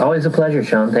 always a pleasure,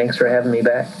 Sean. Thanks for having me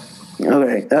back.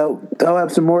 Okay, I'll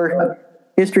have some more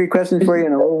history questions for you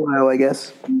in a little while, I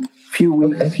guess. Few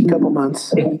weeks, couple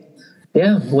months.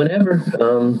 Yeah, whenever.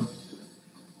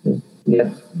 We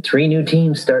have 3 new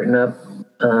teams starting up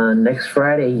next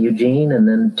Friday, Eugene, and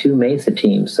then 2 Mesa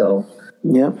teams. So,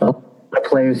 yeah,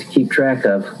 players to keep track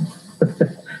of.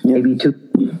 Maybe 2.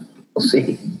 We'll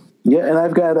see. Yeah, and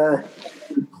I've got a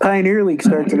Pioneer League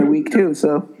starts in a week too.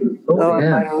 So,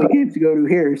 Pioneer League games to go to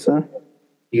here. So,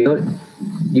 you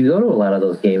go to a lot of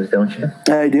those games, don't you?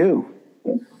 I do.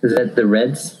 Is that the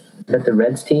Reds? Is that the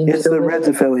Reds team? It's the Reds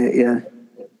affiliate. Yeah.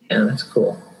 Yeah, that's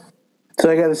cool. So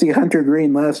I got to see Hunter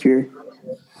Green last year.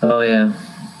 Oh yeah,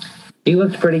 he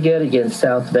looked pretty good against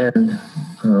South Bend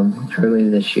early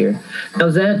this year. Now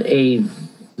is that a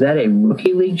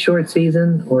rookie league short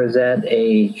season, or is that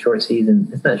a short season?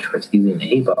 It's not short season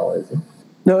A-ball, is it?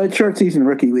 No, it's short season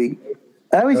rookie league.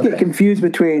 I always get confused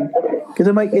between, because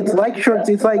I'm like, it's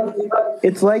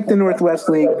like the Northwest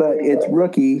League, but it's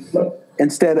rookie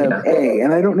instead of A,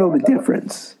 and I don't know the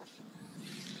difference.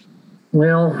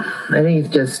 Well, I think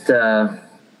it's just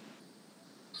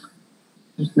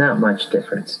there's not much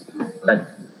difference, but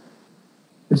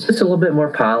it's just a little bit more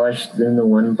polished than the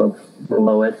one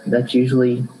below it. That's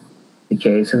usually the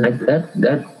case, and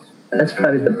that's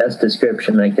probably the best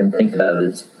description I can think of.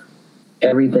 Is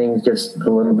everything's just a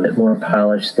little bit more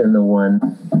polished than the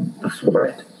one before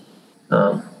it.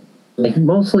 Like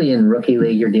mostly in rookie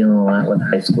league, you're dealing a lot with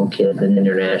high school kids and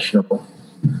international,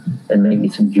 and maybe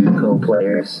some JUCO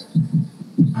players.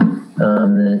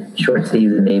 The short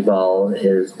season A-ball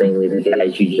is mainly the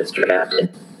guys you just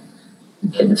drafted,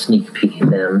 getting a sneak peek at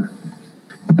them.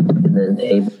 And then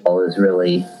A-ball is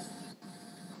really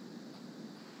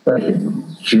like a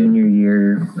junior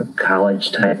year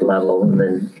college type level. And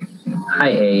then high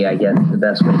A, I guess, the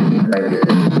best way to describe it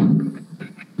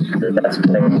is the best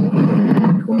player,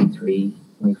 23,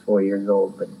 24 years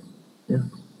old. But yeah.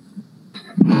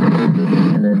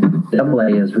 And then AA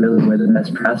is really where the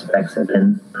best prospects have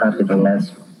been probably the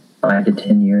last 5 to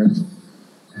 10 years.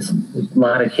 A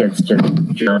lot of kids just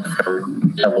jump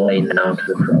from AA now to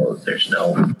the pros. There's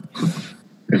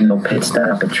no pit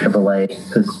stop at AAA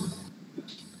because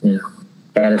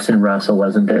Addison Russell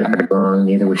wasn't there very long.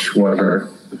 Neither was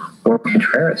Schwarber or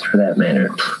Contreras, for that matter.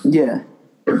 Yeah.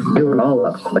 They were all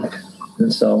up quick,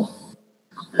 and so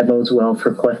that bodes well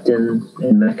for Clifton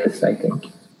and Meckes, I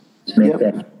think, to make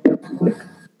that quick.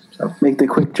 So Make the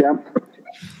quick jump.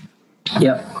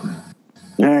 Yep.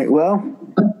 All right. Well,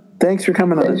 thanks for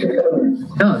coming on.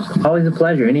 No, it's always a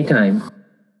pleasure. Anytime.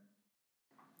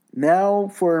 Now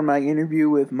for my interview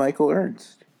with Michael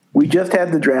Ernst. We just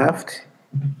had the draft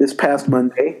this past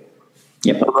Monday.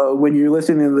 Yep. When you're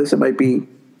listening to this, it might be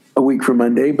a week from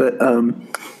Monday, but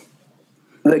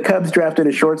the Cubs drafted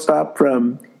a shortstop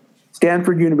from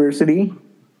Stanford University,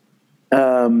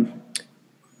 Nico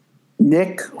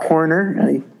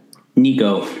Hoerner.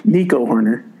 Nico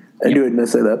Hoerner. I knew I'd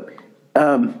mess that up.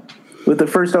 With the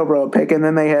first overall pick, and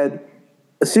then they had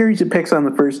a series of picks on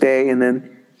the first day, and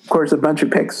then, of course, a bunch of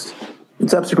picks in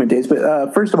subsequent days.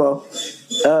 But first of all,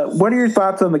 what are your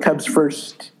thoughts on the Cubs'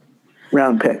 first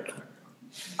round pick?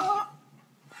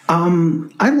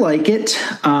 I like it.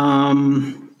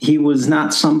 He was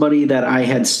not somebody that I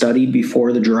had studied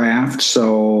before the draft,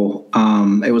 so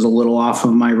it was a little off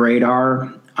of my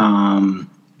radar.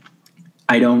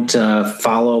 I don't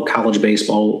follow college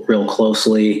baseball real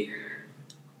closely.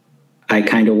 I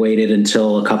kind of waited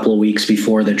until a couple of weeks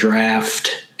before the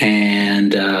draft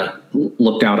and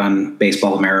looked out on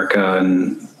Baseball America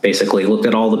and basically looked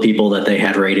at all the people that they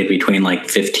had rated between like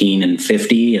 15 and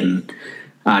 50 and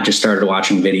just started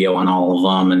watching video on all of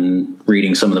them and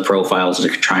reading some of the profiles to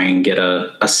try and get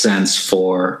a sense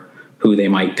for who they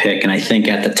might pick. And I think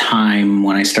at the time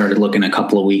when I started looking a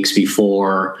couple of weeks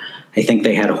before, I think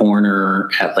they had Hoerner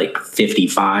at like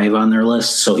 55 on their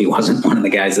list. So he wasn't one of the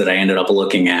guys that I ended up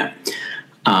looking at.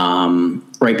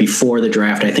 Right before the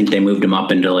draft, I think they moved him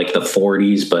up into like the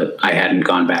 40s, but I hadn't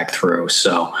gone back through.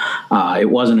 So it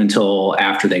wasn't until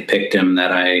after they picked him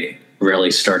that I really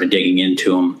started digging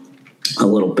into him a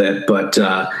little bit. But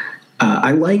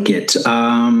I like it.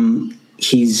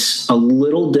 He's a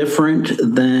little different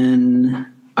than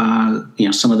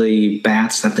some of the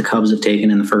bats that the Cubs have taken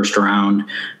in the first round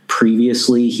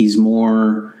previously. He's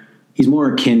more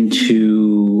akin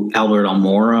to Albert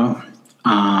Almora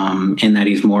in that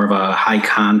he's more of a high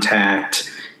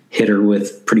contact hitter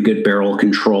with pretty good barrel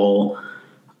control.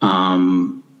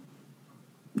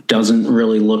 Doesn't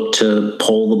really look to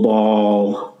pull the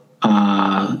ball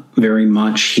very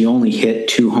much. He only hit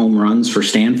 2 home runs for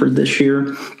Stanford this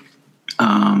year.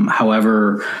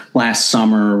 However, last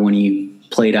summer when he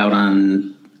played out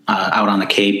on the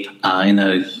Cape in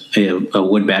a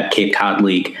Woodbat Cape Cod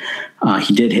League,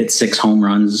 he did hit 6 home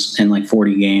runs in like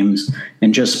 40 games.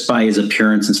 And just by his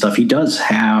appearance and stuff,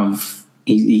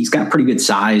 he's got pretty good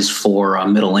size for a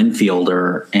middle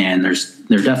infielder. And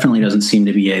there definitely doesn't seem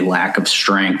to be a lack of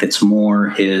strength. It's more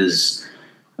his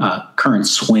current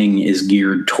swing is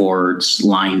geared towards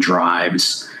line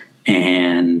drives,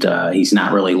 and he's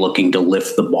not really looking to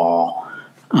lift the ball.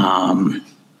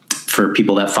 For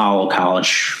people that follow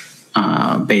college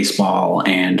baseball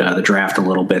and the draft a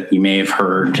little bit, you may have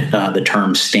heard the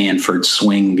term Stanford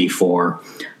swing before.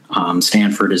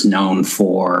 Stanford is known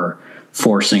for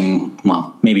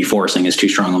maybe forcing is too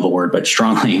strong of a word, but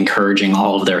strongly encouraging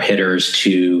all of their hitters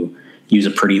to use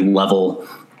a pretty level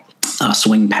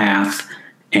swing path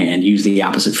and use the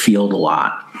opposite field a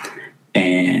lot.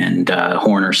 And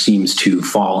Hoerner seems to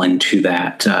fall into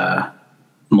that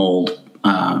mold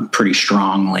pretty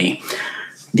strongly.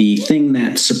 The thing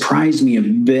that surprised me a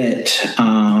bit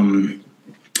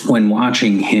when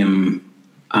watching him,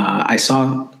 I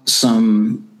saw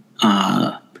some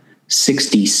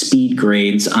 60 speed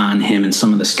grades on him in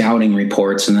some of the scouting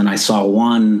reports, and then I saw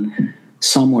one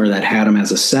somewhere that had him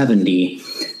as a 70.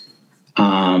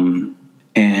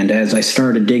 And as I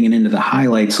started digging into the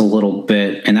highlights a little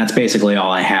bit, and that's basically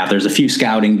all I have. There's a few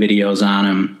scouting videos on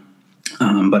him,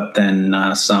 but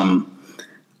then some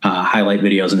highlight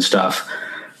videos and stuff.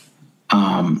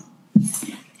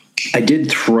 I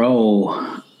did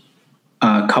throw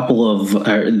a couple of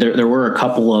there were a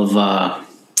couple of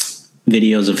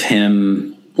videos of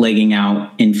him legging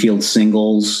out infield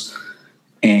singles,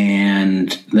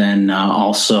 and then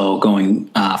also going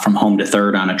from home to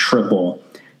third on a triple.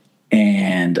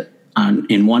 And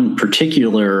in one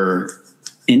particular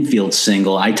infield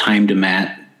single, I timed him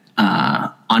at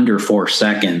under 4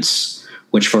 seconds,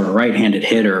 which for a right-handed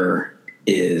hitter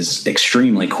is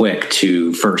extremely quick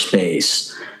to first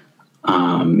base.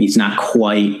 He's not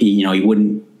quite, he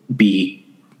wouldn't be,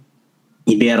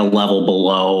 he'd be at a level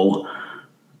below,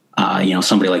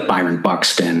 somebody like Byron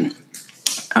Buxton,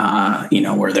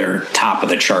 where they're top of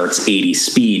the charts, 80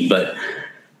 speed, but,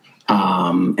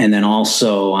 and then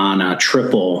also on a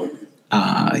triple,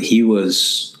 he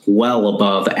was well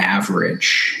above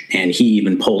average, and he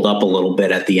even pulled up a little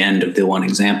bit at the end of the one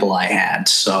example I had.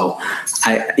 So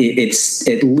it's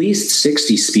at least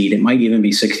 60 speed. It might even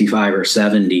be 65 or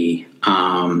 70,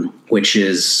 which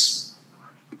is,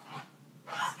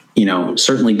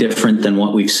 certainly different than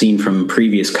what we've seen from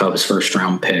previous Cubs first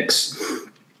round picks.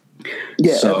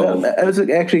 Yeah, so, I was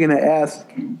actually going to ask,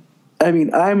 I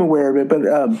mean, I'm aware of it, but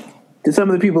to some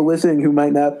of the people listening who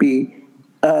might not be,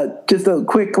 just a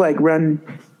quick run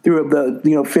through of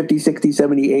the 50, 60,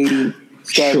 70, 80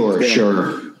 scouting.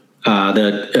 Sure.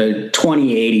 The 20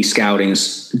 to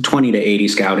 80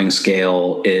 scouting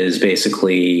scale is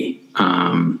basically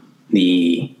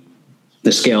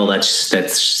the scale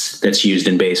that's used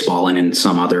in baseball and in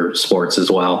some other sports as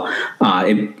well.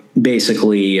 It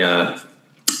basically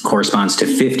corresponds to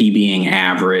 50 being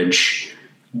average,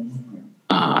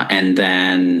 and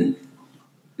then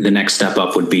the next step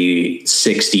up would be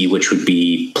 60, which would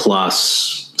be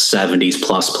plus, 70s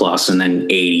plus, and then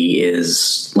 80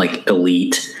 is like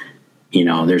elite.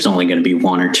 There's only going to be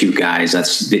one or two guys.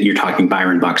 You're talking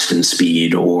Byron Buxton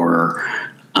speed or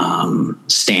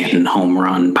Stanton home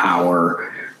run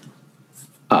power.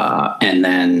 And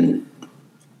then,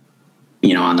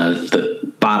 on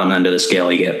the bottom end of the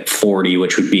scale, you get 40,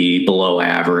 which would be below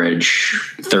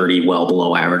average, 30 well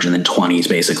below average, and then 20 is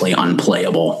basically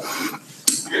unplayable.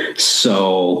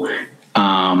 So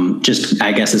just,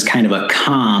 I guess, as kind of a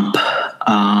comp,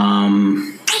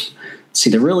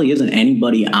 there really isn't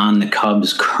anybody on the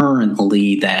Cubs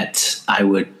currently that I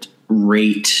would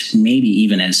rate maybe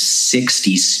even as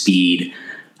 60 speed.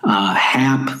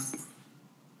 Hap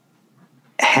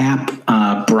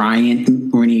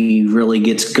Bryant, when he really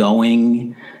gets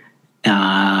going,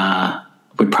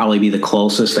 would probably be the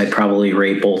closest. I'd probably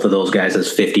rate both of those guys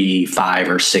as 55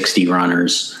 or 60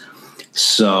 runners.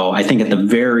 So I think at the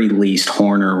very least,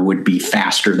 Hoerner would be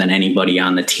faster than anybody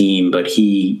on the team, but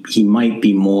he might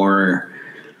be more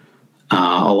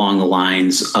along the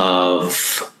lines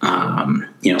of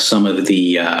some of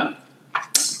the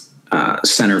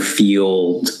center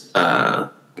field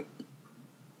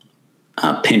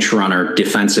pinch runner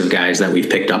defensive guys that we've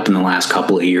picked up in the last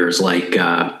couple of years, like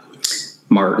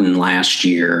Martin last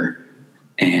year,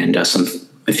 and a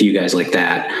few guys like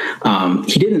that.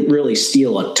 He didn't really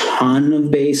steal a ton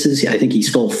of bases. I think he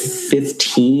stole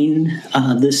 15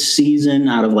 this season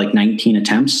out of 19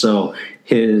 attempts. So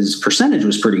his percentage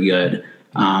was pretty good.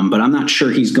 But I'm not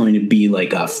sure he's going to be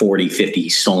like a 40, 50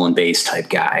 stolen base type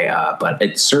guy. But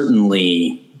it's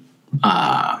certainly,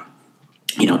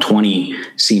 20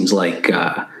 seems like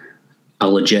a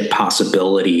legit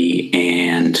possibility.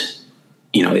 And,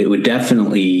 it would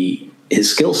definitely,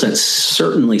 his skill set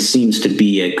certainly seems to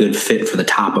be a good fit for the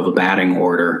top of a batting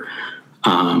order.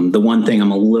 The one thing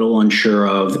I'm a little unsure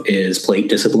of is plate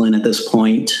discipline at this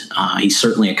point. He's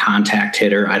certainly a contact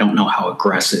hitter. I don't know how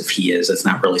aggressive he is. It's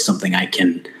not really something I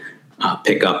can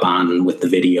pick up on with the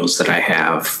videos that I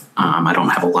have. I don't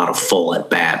have a lot of full at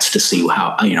bats to see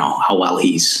how well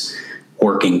he's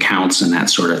working counts and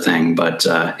that sort of thing. But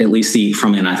at least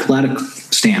from an athletic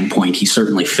standpoint, he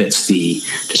certainly fits the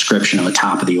description of a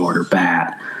top of the order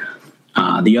bat.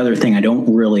 The other thing I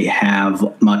don't really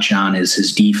have much on is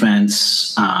his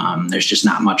defense. There's just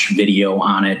not much video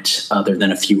on it other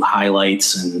than a few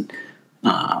highlights. And,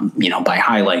 by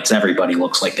highlights, everybody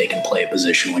looks like they can play a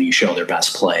position when you show their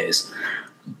best plays.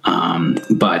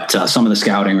 But some of the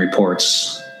scouting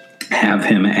reports have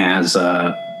him as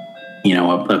a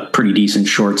pretty decent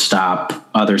shortstop.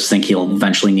 Others think he'll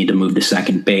eventually need to move to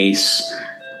second base.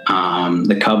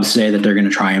 The Cubs say that they're going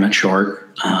to try him at short.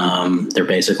 They're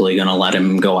basically going to let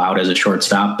him go out as a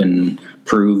shortstop and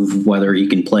prove whether he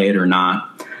can play it or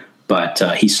not. But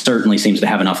he certainly seems to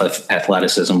have enough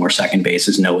athleticism where second base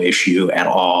is no issue at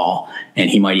all. And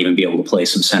he might even be able to play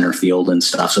some center field and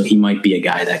stuff. So he might be a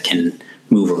guy that can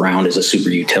move around as a super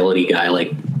utility guy,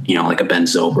 like a Ben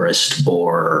Zobrist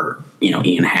or,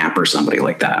 Ian Happ or somebody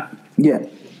like that. Yeah.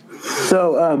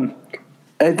 So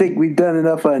I think we've done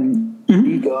enough on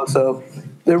Ego. So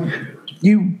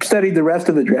you studied the rest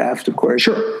of the draft, of course.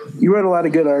 Sure. You wrote a lot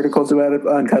of good articles about it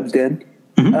on Cubs Den.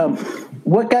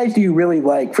 What guys do you really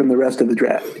like from the rest of the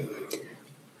draft?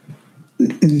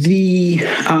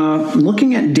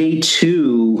 Looking at day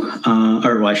two,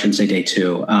 I shouldn't say day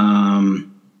two.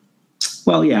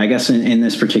 I guess in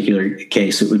this particular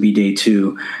case, it would be day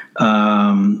two.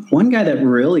 One guy that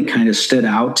really kind of stood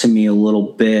out to me a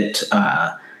little bit,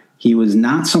 he was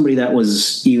not somebody that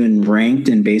was even ranked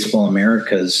in Baseball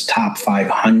America's top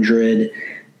 500.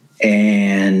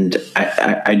 And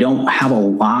I don't have a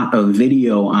lot of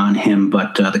video on him,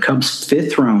 but the Cubs'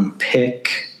 5th round pick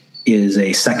is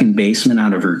a second baseman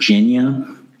out of Virginia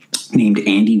named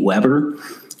Andy Weber.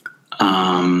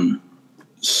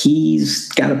 He's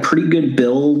got a pretty good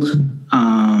build.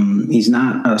 He's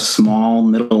not a small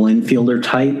middle infielder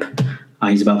type.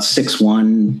 He's about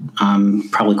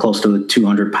 6'1", probably close to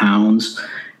 200 pounds.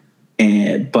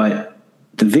 But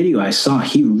the video I saw,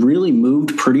 he really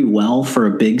moved pretty well for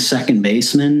a big second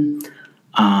baseman.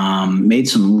 Made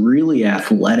some really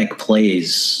athletic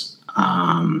plays.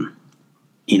 I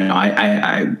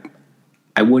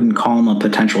wouldn't call him a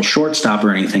potential shortstop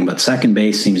or anything, but second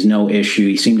base seems no issue.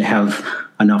 He seemed to have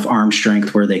enough arm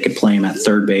strength where they could play him at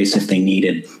third base if they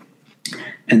needed.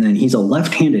 And then he's a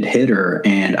left-handed hitter,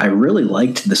 and I really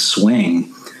liked the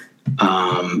swing.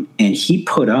 And he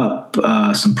put up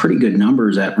some pretty good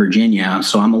numbers at Virginia.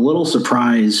 So I'm a little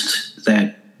surprised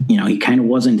that, he kind of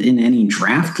wasn't in any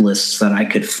draft lists that I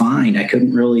could find. I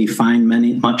couldn't really find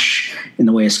much in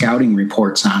the way of scouting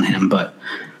reports on him, but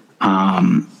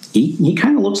he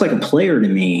kind of looks like a player to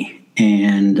me.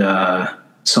 And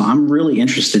so I'm really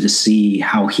interested to see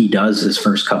how he does his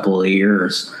first couple of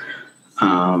years.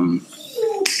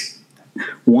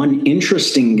 One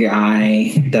interesting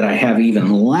guy that I have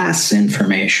even less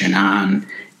information on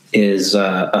is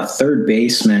a third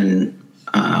baseman,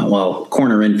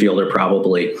 corner infielder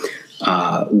probably,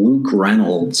 Luke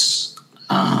Reynolds,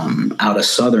 out of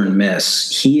Southern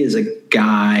Miss. He is a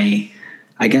guy,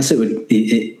 I guess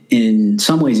in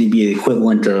some ways he'd be the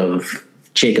equivalent of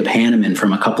Jacob Hanneman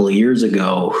from a couple of years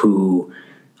ago, who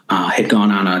had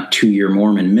gone on a 2-year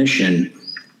Mormon mission.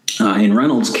 In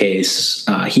Reynolds' case,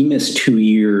 he missed 2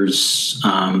 years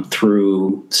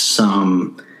through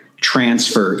some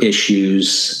transfer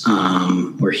issues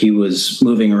where he was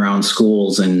moving around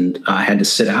schools and had to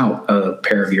sit out a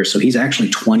pair of years. So he's actually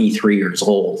 23 years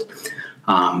old,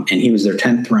 and he was their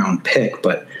 10th round pick.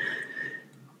 But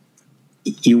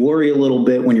you worry a little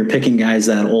bit when you're picking guys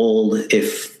that old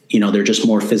if they're just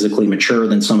more physically mature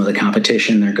than some of the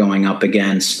competition they're going up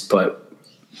against. But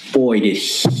boy, did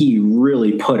he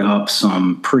really put up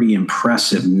some pretty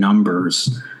impressive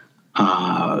numbers,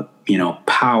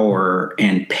 power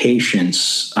and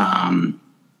patience.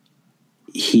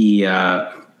 He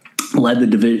led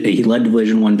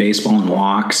Division I baseball in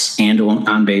walks and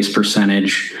on base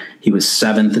percentage. He was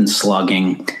 7th in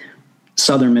slugging.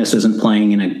 Southern Miss isn't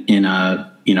playing in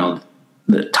a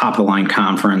the top of the line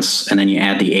conference, and then you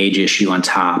add the age issue on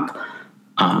top.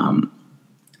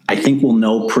 I think we'll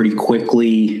know pretty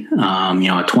quickly. A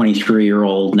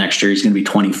 23-year-old next year, he's going to be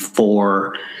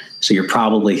 24. So they're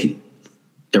probably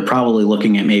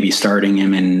looking at maybe starting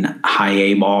him in high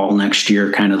A ball next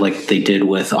year, kind of like they did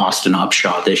with Austin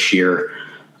Upshaw this year.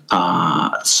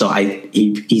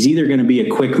 He's either going to be a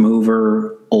quick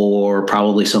mover or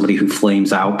probably somebody who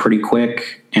flames out pretty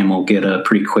quick, and we'll get a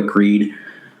pretty quick read.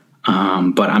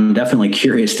 But I'm definitely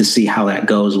curious to see how that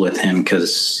goes with him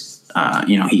because,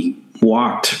 he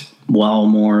walked well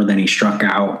more than he struck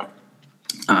out.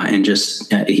 And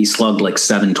he slugged like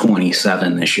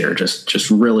 727 this year, just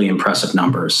really impressive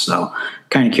numbers. So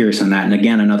kind of curious on that. And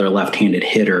again, another left-handed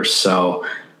hitter. So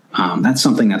that's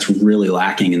something that's really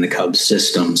lacking in the Cubs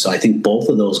system. So I think both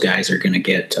of those guys are going to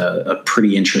get a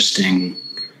pretty interesting,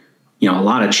 a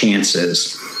lot of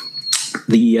chances.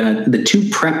 The two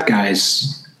prep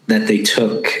guys that they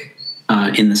took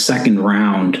in the second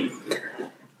round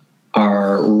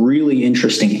are really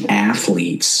interesting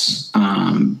athletes.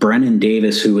 Brennan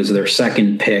Davis, who was their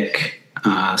second pick,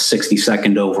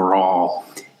 62nd overall,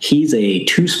 he's a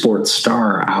two-sport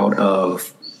star out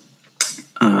of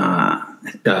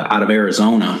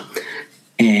Arizona,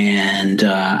 and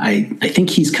I think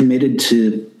he's committed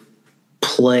to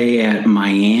play at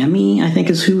Miami, I think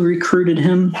is who recruited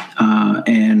him,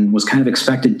 and was kind of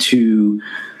expected to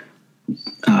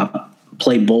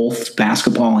play both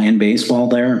basketball and baseball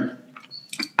there.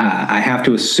 I have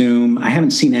to assume, I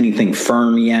haven't seen anything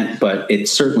firm yet, but it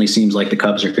certainly seems like the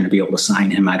Cubs are going to be able to sign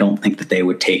him. I don't think that they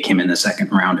would take him in the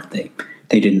second round if they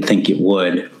didn't think it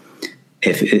would,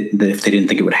 if they didn't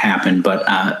think it would happen. But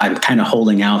I'm kind of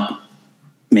holding out,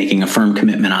 making a firm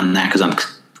commitment on that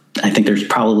because I think there's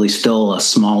probably still a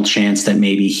small chance that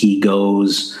maybe he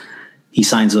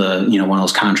signs one of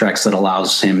those contracts that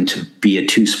allows him to be a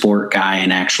two-sport guy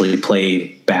and actually play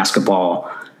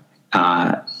basketball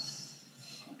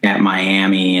at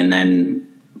Miami and then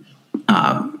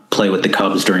play with the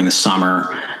Cubs during the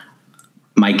summer.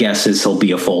 My guess is he'll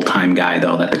be a full-time guy,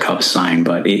 though, that the Cubs sign.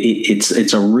 But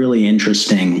it's a really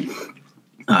interesting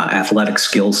athletic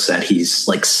skill set. He's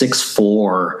like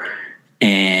 6'4",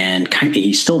 and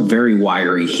he's still very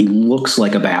wiry. He looks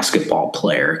like a basketball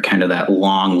player, kind of that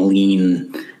long,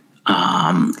 lean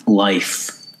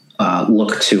life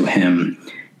look to him.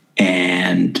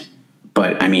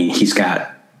 But I mean, he's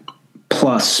got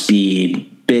plus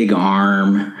speed, big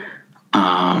arm.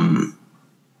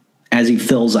 As he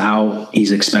fills out,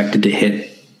 he's expected to hit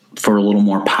for a little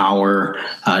more power.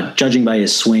 Judging by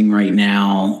his swing right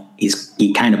now,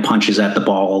 he kind of punches at the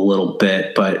ball a little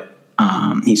bit, but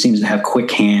he seems to have quick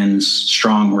hands,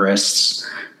 strong wrists.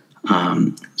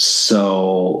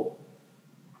 So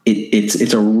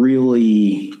it's a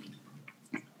really,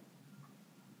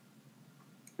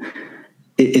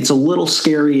 it's a little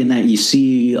scary in that you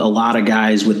see a lot of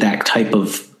guys with that type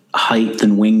of height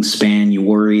and wingspan. You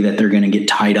worry that they're going to get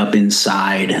tied up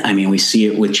inside. I mean, we see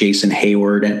it with Jason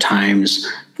Hayward at times.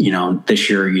 This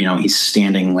year, he's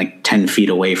standing like 10 feet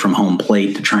away from home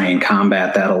plate to try and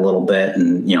combat that a little bit.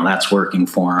 And, that's working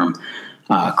for him.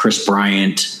 Chris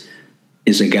Bryant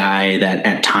is a guy that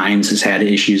at times has had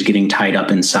issues getting tied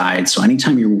up inside. So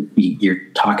anytime you're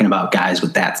talking about guys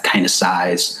with that kind of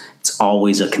size, it's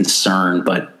always a concern.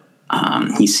 But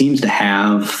he seems to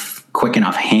have quick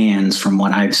enough hands from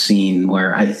what I've seen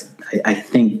where I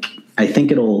think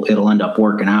it'll end up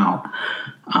working out.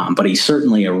 But he's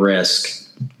certainly a risk.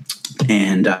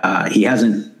 And he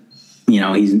hasn't,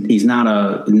 he's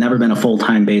never been a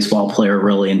full-time baseball player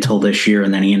really until this year.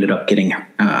 And then he ended up getting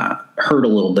hurt a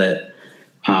little bit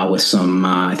with some,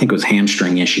 I think it was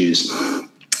hamstring issues.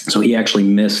 So he actually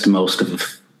missed most of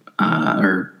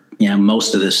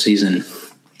this season.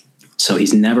 So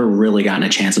he's never really gotten a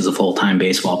chance as a full-time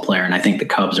baseball player. And I think the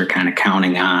Cubs are kind of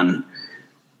counting on,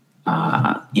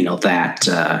 that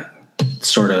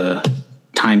sort of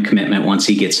time commitment. Once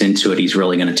he gets into it, he's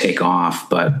really going to take off.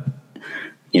 But,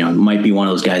 it might be one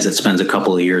of those guys that spends a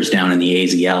couple of years down in the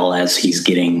AZL as he's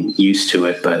getting used to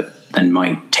it, but then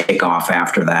might take off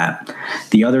after that.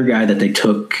 The other guy that they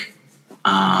took,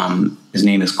 his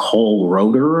name is Cole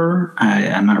Roederer.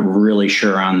 I'm not really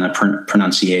sure on the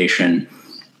pronunciation.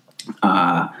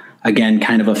 Again,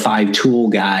 kind of a 5-tool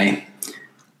guy.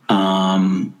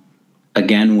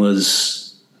 Again,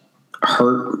 was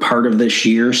hurt part of this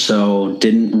year, so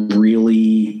didn't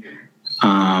really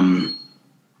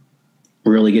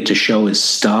get to show his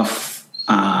stuff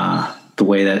the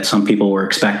way that some people were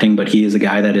expecting. But he is a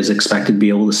guy that is expected to be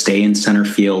able to stay in center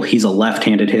field. He's a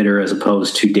left-handed hitter as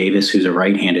opposed to Davis, who's a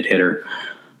right-handed hitter.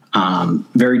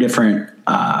 Very different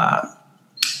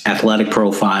athletic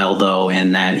profile, though,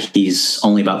 in that he's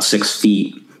only about 6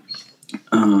 feet.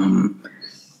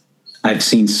 I've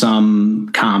seen some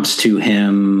comps to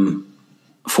him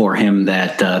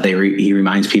that he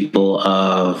reminds people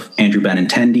of Andrew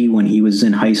Benintendi when he was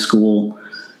in high school.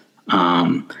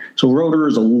 So Roederer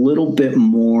is a little bit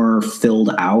more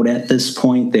filled out at this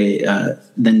point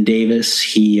than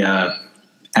Davis. They're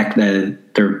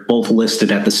both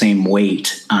listed at the same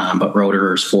weight, but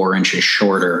Roederer is 4 inches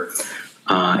shorter.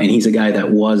 And he's a guy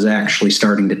that was actually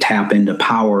starting to tap into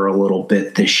power a little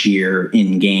bit this year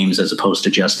in games as opposed to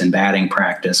just in batting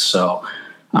practice. So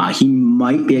he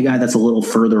might be a guy that's a little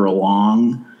further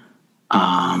along.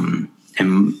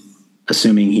 And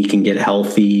assuming he can get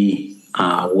healthy,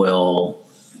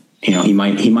 he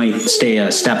might stay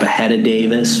a step ahead of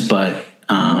Davis, but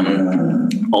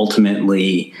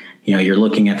ultimately, you're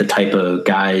looking at the type of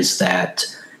guys that,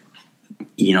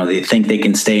 they think they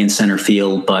can stay in center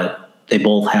field, but they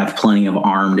both have plenty of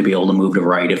arm to be able to move to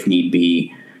right if need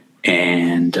be.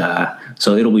 And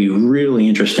so it'll be really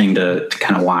interesting to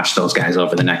kind of watch those guys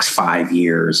over the next 5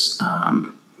 years.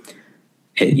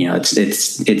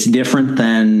 It's different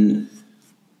than,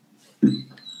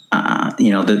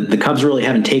 the Cubs really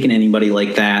haven't taken anybody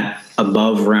like that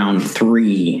above round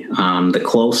 3. The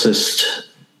closest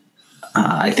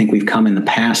I think we've come in the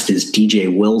past is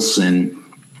DJ Wilson,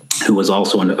 who was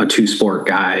also a 2-sport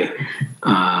guy.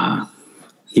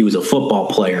 He was a football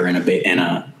player and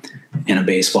a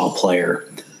baseball player.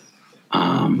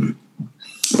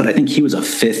 But I think he was a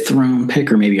 5th round pick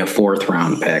or maybe a 4th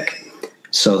round pick.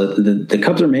 So the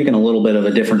Cubs are making a little bit of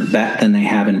a different bet than they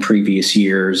have in previous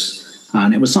years.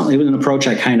 And it was an approach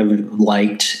I kind of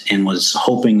liked and was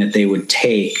hoping that they would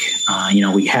take.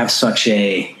 We have such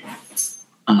the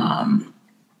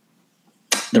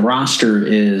roster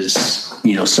is,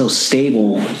 so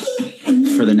stable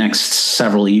for the next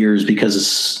several years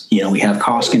because, we have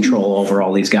cost control over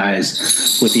all these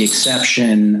guys with the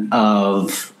exception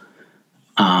of,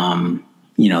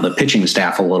 the pitching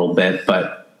staff a little bit.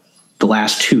 But the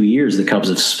last 2 years, the Cubs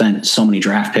have spent so many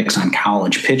draft picks on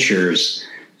college pitchers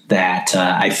that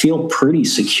I feel pretty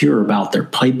secure about their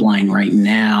pipeline right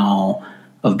now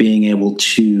of being able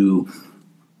to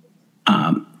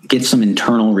get some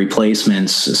internal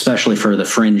replacements, especially for the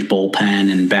fringe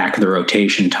bullpen and back of the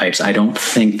rotation types. I don't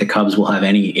think the Cubs will have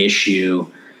any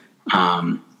issue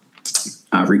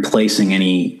replacing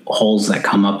any holes that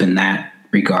come up in that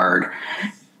regard.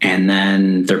 And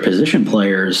then their position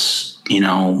players,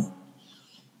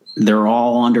 they're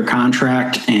all under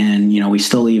contract. And, we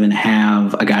still even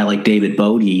have a guy like David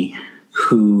Bodie,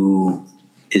 who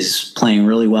is playing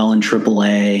really well in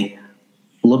AAA,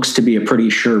 looks to be a pretty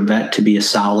sure bet to be a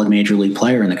solid major league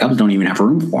player, and the Cubs don't even have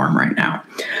room for him right now.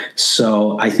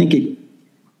 So I think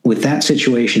with that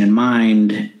situation in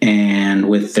mind, and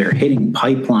with their hitting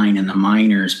pipeline in the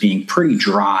minors being pretty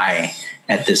dry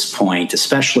at this point,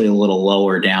 especially a little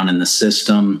lower down in the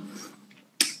system,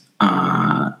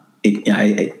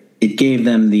 it gave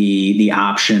them the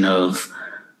option of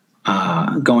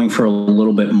going for a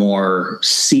little bit more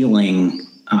ceiling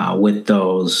with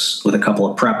a couple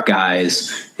of prep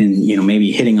guys, and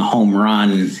maybe hitting a home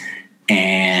run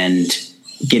and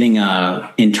getting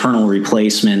a internal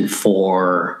replacement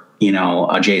for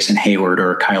a Jason Hayward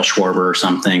or a Kyle Schwarber or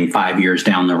something 5 years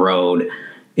down the road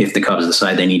if the Cubs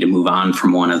decide they need to move on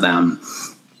from one of them.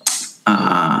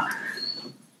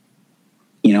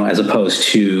 As opposed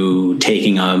to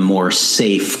taking a more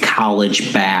safe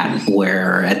college bat,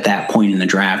 where at that point in the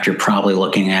draft, you're probably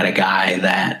looking at a guy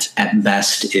that at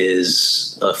best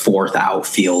is a fourth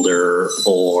outfielder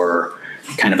or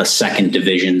kind of a second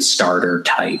division starter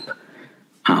type.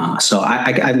 So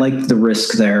I like the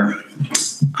risk there.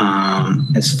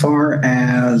 As far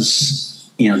as,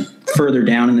 further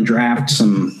down in the draft,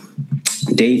 some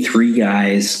day 3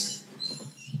 guys,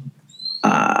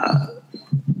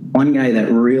 one guy that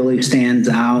really stands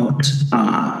out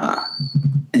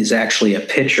is actually a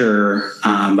pitcher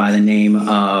by the name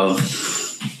of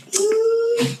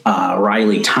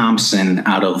Riley Thompson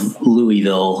out of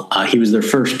Louisville. He was their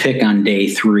first pick on day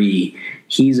 3.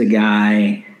 He's a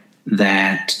guy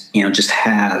that, just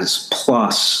has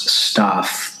plus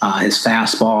stuff. His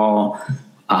fastball,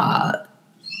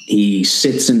 he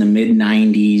sits in the mid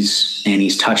 90s, and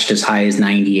he's touched as high as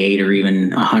 98 or even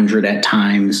 100 at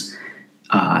times.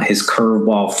 His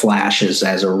curveball flashes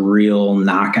as a real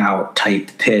knockout type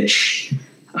pitch.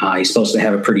 He's supposed to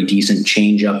have a pretty decent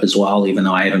changeup as well, even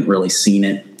though I haven't really seen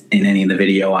it in any of the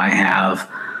video I have.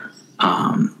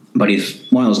 But he's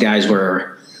one of those guys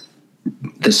where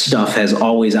the stuff has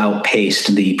always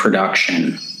outpaced the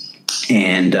production.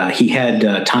 And he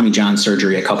had Tommy John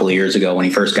surgery a couple of years ago when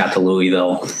he first got to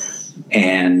Louisville,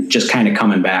 and just kind of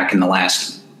coming back in the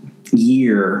last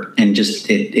year, and just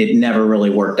it never really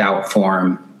worked out for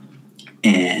him.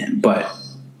 But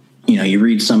you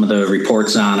read some of the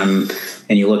reports on him,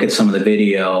 and you look at some of the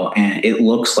video, and it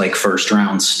looks like first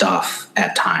round stuff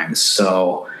at times.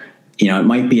 So it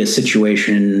might be a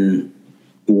situation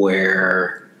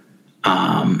where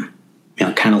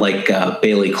kind of like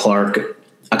Bailey Clark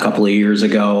a couple of years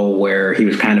ago, where he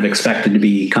was kind of expected to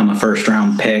become a first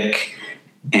round pick,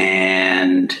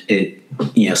 and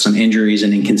some injuries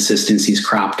and inconsistencies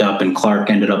cropped up, and Clark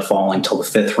ended up falling till the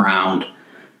 5th round.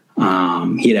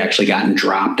 He had actually gotten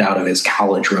dropped out of his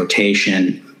college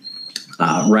rotation.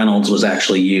 Reynolds was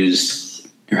actually used,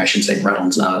 or I should say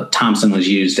Reynolds, Thompson was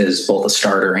used as both a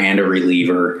starter and a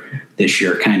reliever this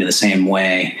year, kind of the same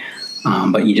way.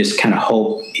 But you just kind of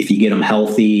hope, if you get him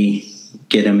healthy,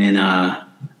 get him in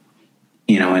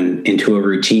into a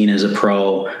routine as a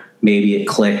pro, maybe it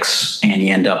clicks and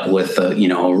you end up with a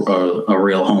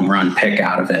real home run pick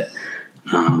out of it.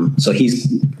 So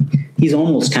he's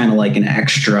almost kind of like an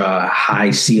extra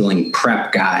high ceiling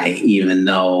prep guy, even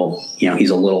though, he's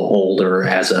a little older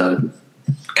as a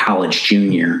college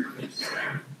junior.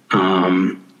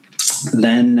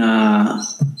 Then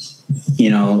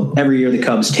every year the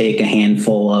Cubs take a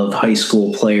handful of high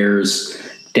school players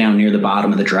down near the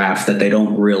bottom of the draft that they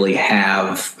don't really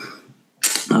have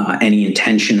any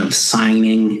intention of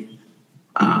signing.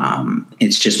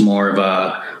 It's just more of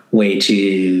a way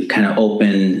to kind of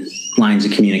open lines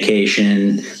of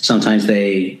communication. Sometimes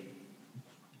they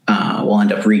will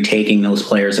end up retaking those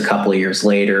players a couple of years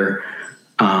later.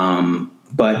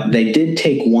 But they did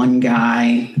take one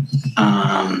guy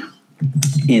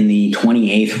in the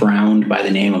 28th round by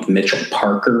the name of Mitchell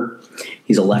Parker.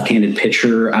 He's a left-handed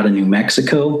pitcher out of New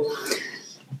Mexico.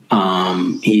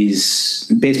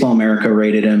 Baseball America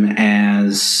rated him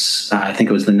as, I think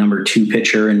it was the number 2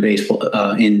 pitcher in baseball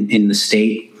in the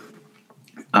state.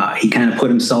 He kind of put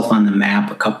himself on the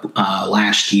map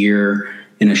last year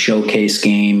in a showcase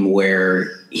game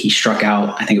where he struck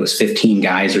out, I think it was 15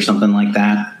 guys or something like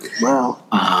that. Wow.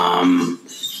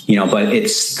 But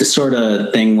it's the sort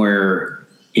of thing where,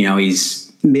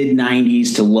 he's mid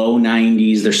 90s to low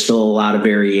 90s. There's still a lot of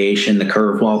variation. The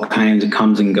curveball kind of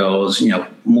comes and goes,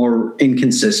 more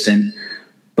inconsistent,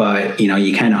 but,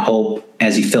 you kind of hope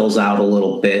as he fills out a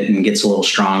little bit and gets a little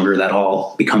stronger, that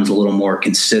all becomes a little more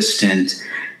consistent.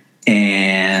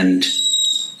 And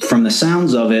from the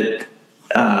sounds of it,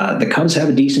 the Cubs have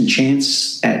a decent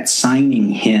chance at signing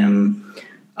him.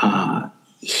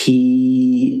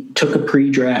 He took a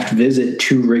pre-draft visit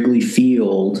to Wrigley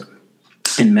Field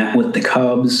and met with the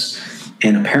Cubs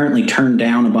and apparently turned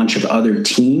down a bunch of other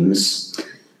teams.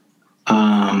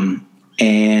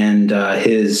 And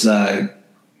his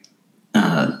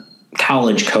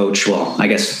college coach, well, I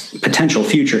guess potential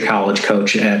future college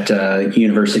coach at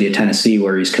University of Tennessee,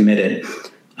 where he's committed,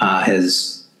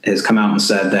 has come out and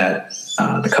said that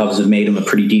the Cubs have made him a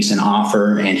pretty decent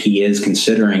offer, and he is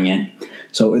considering it.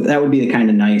 So that would be the kind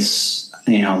of nice,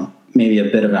 maybe a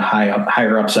bit of a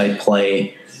higher upside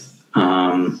play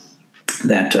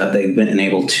that they've been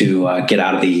able to get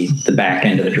out of the back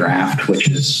end of the draft, which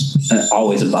is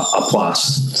always a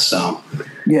plus. So,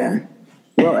 yeah.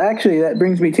 Well, actually, that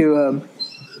brings me to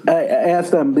I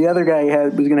asked the other guy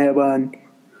was going to have on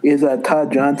is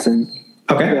Todd Johnson.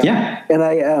 Okay, yeah. And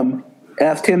I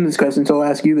asked him this question, so I'll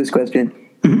ask you this question.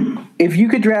 Mm-hmm. If you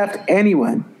could draft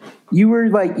anyone, you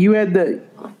had the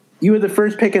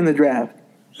first pick in the draft.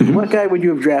 Mm-hmm. What guy would you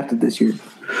have drafted this year?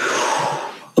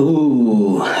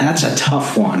 Ooh, that's a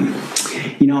tough one.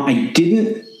 I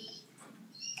didn't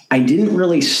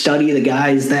really study the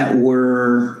guys that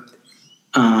were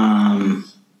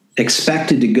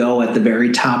expected to go at the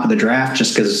very top of the draft,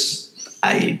 just because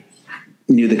I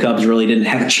knew the Cubs really didn't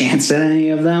have a chance at any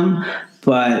of them.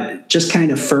 But just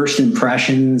kind of first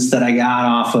impressions that I got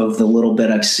off of the little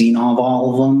bit I've seen of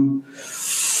all of them.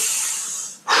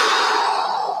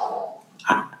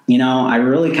 I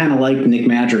really kind of like Nick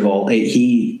Madrigal.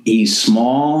 He's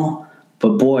small,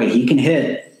 but boy, he can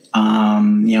hit.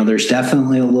 There's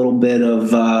definitely a little bit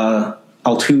of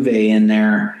Altuve in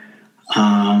there.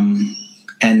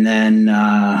 And then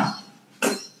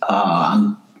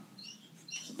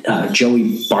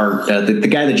Joey Bart, the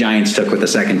guy the Giants took with the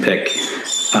second pick,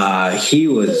 he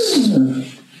was,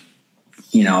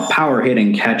 a power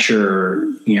hitting catcher,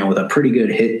 with a pretty good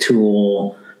hit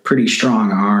tool, pretty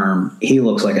strong arm. He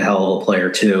looks like a hell of a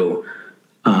player too.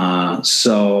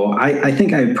 So I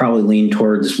think I'd probably lean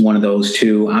towards one of those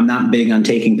two. I'm not big on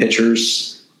taking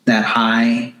pitchers that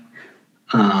high.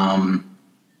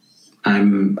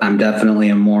 I'm definitely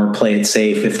a more play it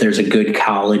safe if there's a good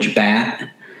college bat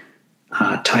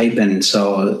type. And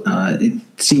so it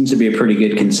seems to be a pretty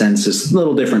good consensus.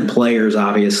 Little different players,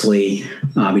 obviously,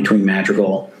 between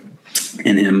Madrigal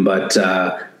and him. But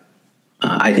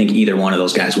I think either one of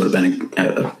those guys would have been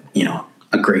a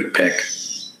great pick.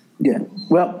 Yeah.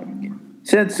 Well,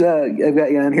 since I've got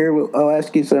you on here, I'll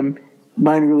ask you some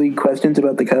minor league questions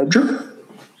about the Cubs. Sure.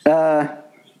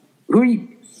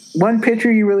 One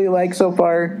pitcher you really like so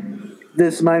far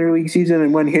this minor league season,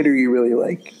 and one hitter you really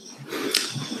like?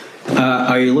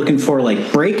 Are you looking for like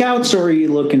breakouts, or are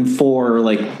you looking for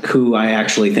like who I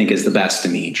actually think is the best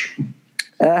in each?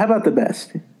 How about the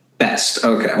best? Best.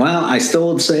 Okay. Well, I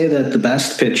still would say that the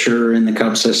best pitcher in the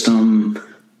Cubs system,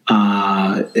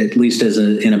 at least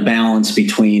in a balance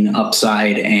between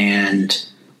upside and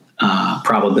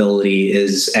probability,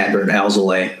 is Adbert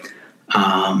Alzolay.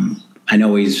 I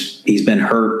know he's been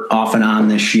hurt off and on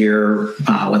this year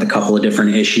with a couple of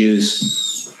different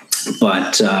issues,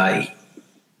 but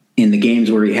in the games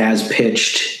where he has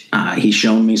pitched, he's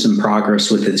shown me some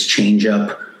progress with his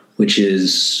changeup, which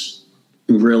is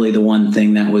really the one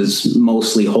thing that was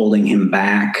mostly holding him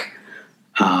back.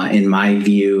 In my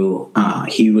view,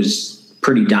 he was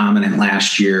pretty dominant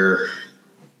last year,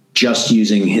 just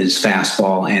using his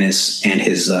fastball and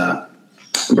his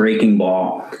breaking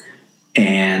ball,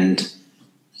 and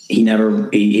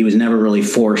he was never really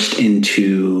forced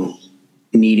into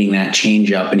needing that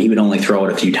changeup, and he would only throw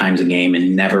it a few times a game,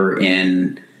 and never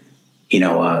in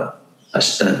a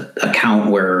count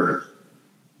where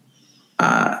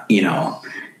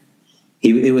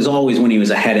it was always when he was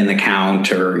ahead in the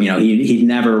count, or he'd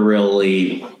never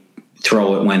really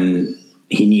throw it when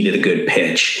he needed a good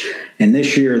pitch. And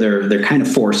this year they're kind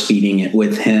of force feeding it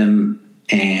with him,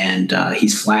 and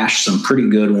he's flashed some pretty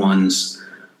good ones.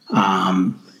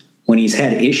 When he's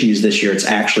had issues this year, it's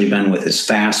actually been with his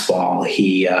fastball.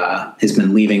 He has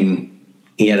been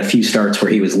he had a few starts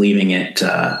where he was leaving it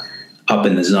up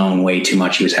in the zone way too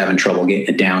much. He was having trouble getting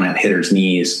it down at hitters'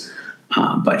 knees.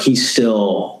 But he's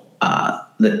still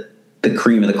the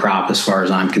cream of the crop as far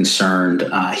as I'm concerned.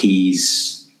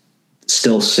 He's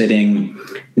still sitting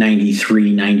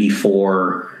 93,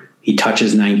 94. He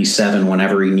touches 97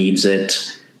 whenever he needs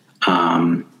it.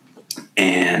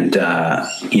 And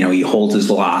he holds his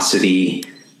velocity.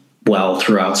 well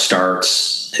throughout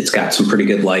starts. It's got some pretty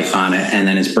good life on it. And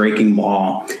then his breaking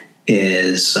ball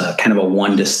is kind of a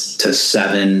 1 to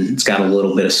 7. It's got a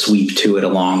little bit of sweep to it,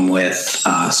 along with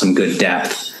some good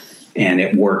depth. And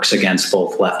it works against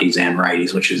both lefties and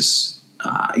righties, which is,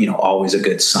 always a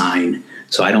good sign.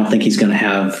 So I don't think he's going to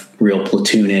have real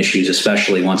platoon issues,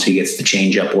 especially once he gets the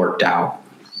changeup worked out.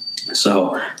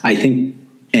 So I think,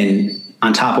 and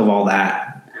on top of all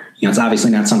that, it's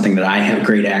obviously not something that I have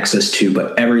great access to,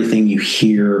 but everything you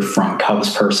hear from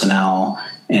Cubs personnel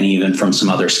and even from some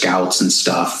other scouts and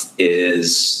stuff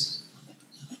is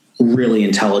really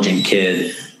intelligent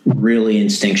kid, really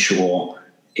instinctual,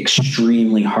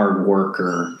 extremely hard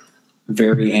worker,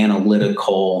 very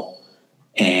analytical,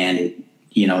 and,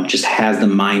 just has the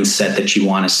mindset that you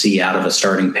want to see out of a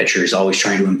starting pitcher. He's always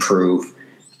trying to improve.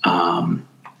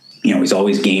 He's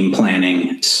always game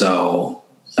planning. So,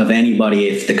 of anybody,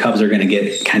 if the Cubs are going to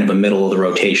get kind of a middle of the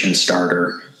rotation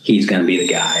starter, he's going to be the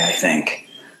guy, I think,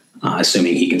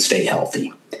 assuming he can stay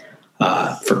healthy.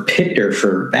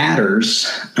 For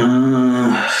batters,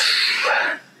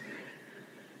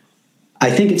 I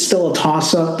think it's still a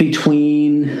toss-up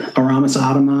between Aramis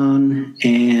Adaman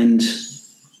and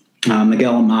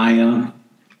Miguel Amaya.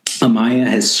 Amaya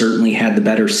has certainly had the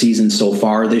better season so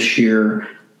far this year.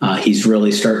 He's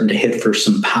really starting to hit for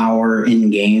some power in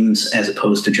games as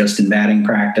opposed to just in batting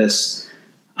practice.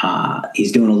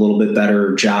 He's doing a little bit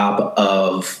better job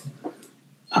of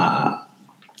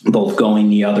both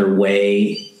going the other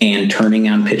way and turning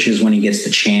on pitches when he gets the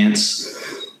chance.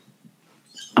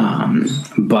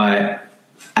 But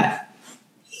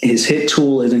his hit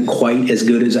tool isn't quite as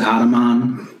good as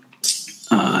Adaman.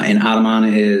 And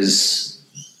Adaman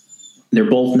they're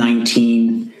both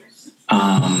 19.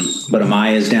 But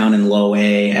Amaya is down in low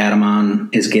A.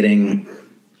 Adaman is getting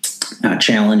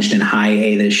challenged in high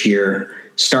A this year.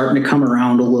 Starting to come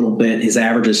around a little bit. His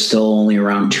average is still only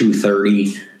around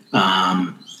 230.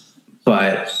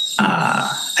 But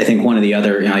I think one of the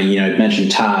other, you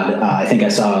mentioned Todd. I think I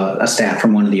saw a stat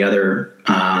from one of the other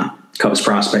Cubs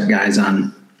prospect guys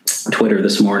on Twitter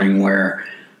this morning where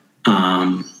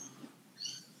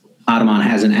Adaman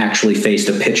hasn't actually faced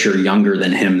a pitcher younger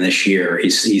than him this year.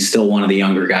 He's still one of the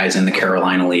younger guys in the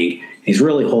Carolina League. He's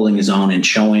really holding his own and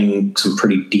showing some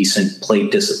pretty decent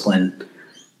plate discipline.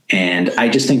 And I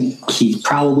just think he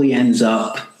probably ends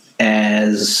up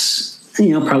as,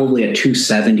 probably a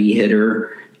 270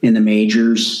 hitter in the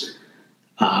majors,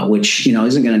 which,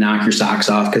 isn't going to knock your socks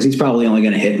off because he's probably only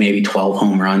going to hit maybe 12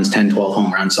 home runs, 10, 12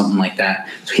 home runs, something like that.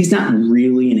 So he's not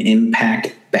really an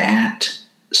impact bat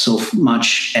so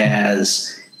much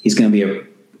as he's going to be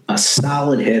a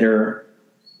solid hitter,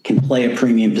 can play a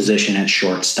premium position at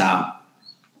shortstop.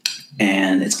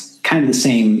 And it's kind of the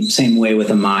same way with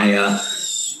Amaya.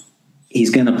 He's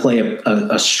going to play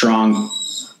a strong,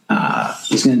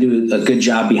 he's going to do a good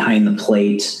job behind the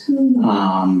plate.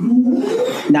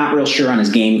 Not real sure on his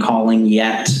game calling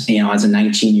yet. As a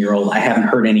 19-year-old, I haven't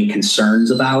heard any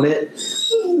concerns about it,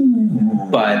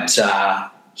 but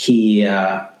he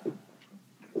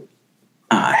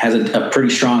has a pretty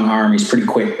strong arm. He's pretty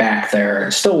quick back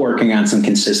there. Still working on some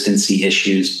consistency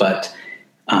issues, but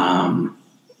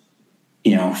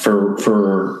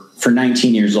for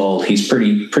 19 years old, he's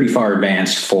pretty far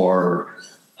advanced for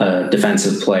a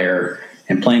defensive player.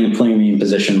 And playing a premium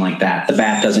position like that, the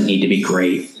bat doesn't need to be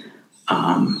great.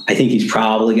 I think he's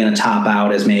probably going to top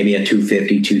out as maybe a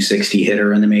 250, 260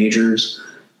 hitter in the majors.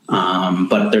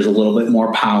 But there's a little bit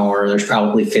more power. There's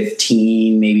probably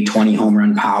 15, maybe 20 home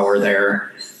run power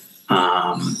there.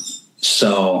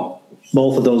 So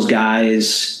both of those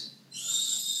guys,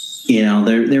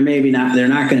 they're maybe not, they're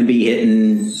not going to be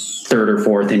hitting third or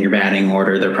fourth in your batting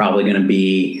order. They're probably going to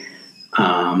be,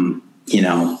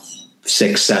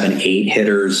 6, 7, 8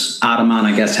 hitters. Adaman,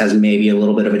 I guess, has maybe a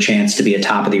little bit of a chance to be a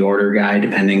top of the order guy,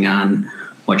 depending on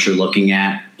what you're looking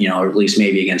at, or at least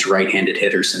maybe against right-handed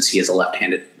hitters, since he is a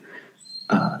left-handed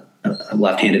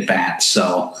bat.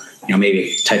 So,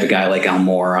 maybe a type of guy like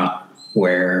Almora,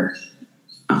 where,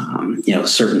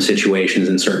 certain situations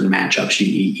and certain matchups,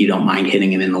 you don't mind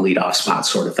hitting him in the leadoff spot,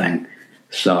 sort of thing.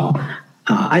 So,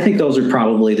 I think those are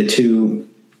probably the two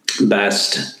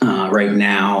best right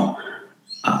now.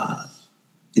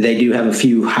 They do have a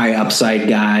few high upside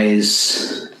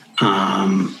guys.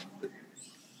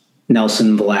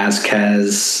 Nelson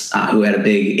Velazquez, who had a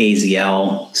big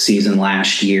AZL season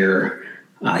last year.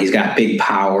 He's got big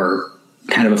power,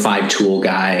 kind of a 5-tool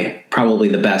guy, probably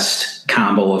the best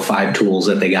combo of 5 tools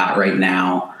that they got right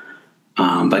now.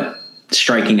 But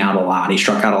striking out a lot. He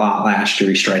struck out a lot last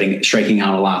year. He's striking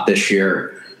out a lot this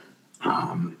year.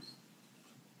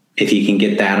 If he can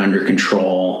get that under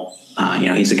control,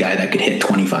 He's a guy that could hit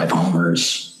 25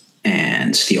 homers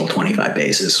and steal 25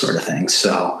 bases, sort of thing.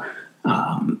 So,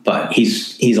 but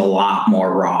he's a lot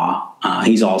more raw.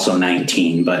 He's also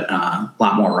 19, but a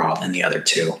lot more raw than the other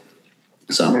two.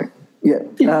 So,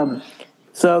 yeah.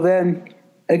 So then,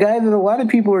 a guy that a lot of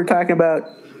people were talking about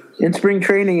in spring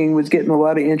training and was getting a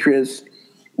lot of interest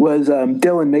was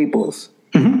Dylan Maples.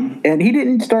 Mm-hmm. And he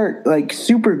didn't start like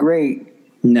super great.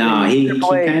 No, he's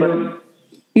kind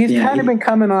of been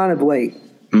coming on of late.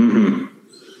 Mm-hmm.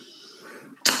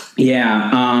 Yeah.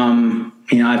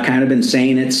 I've kind of been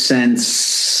saying it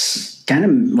since kind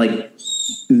of like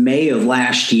May of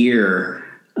last year,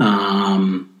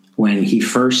 when he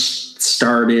first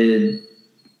started,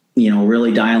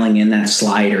 really dialing in that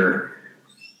slider.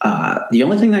 The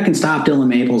only thing that can stop Dylan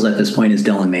Maples at this point is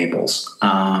Dylan Maples.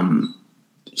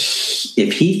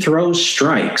 If he throws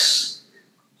strikes,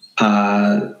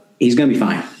 he's going to be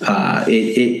fine.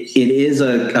 It is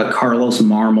a Carlos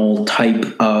Marmol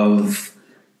type of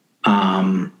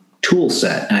tool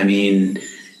set. I mean,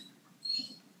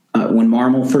 when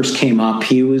Marmol first came up,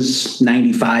 he was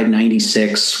 95,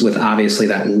 96 with obviously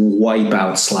that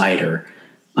wipeout slider.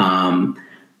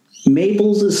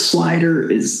 Maples' slider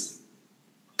is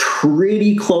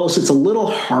pretty close. It's a little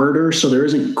harder, so there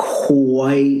isn't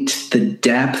quite the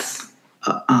depth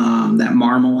that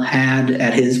Marmol had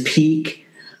at his peak,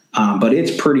 but it's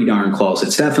pretty darn close.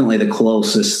 It's definitely the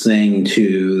closest thing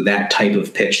to that type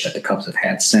of pitch that the Cubs have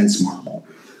had since Marmol.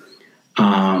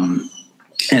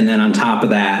 And then on top of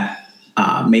that,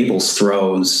 Maples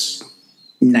throws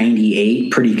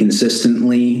 98 pretty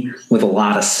consistently with a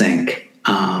lot of sink.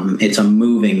 It's a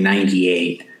moving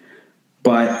 98.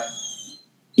 But,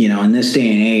 in this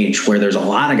day and age where there's a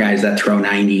lot of guys that throw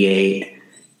 98,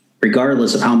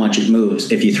 regardless of how much it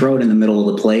moves, if you throw it in the middle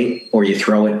of the plate or you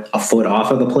throw it a foot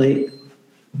off of the plate,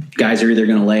 guys are either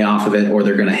going to lay off of it or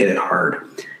they're going to hit it hard.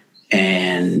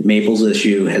 And Maples'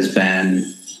 issue has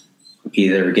been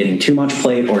either getting too much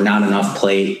plate or not enough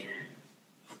plate.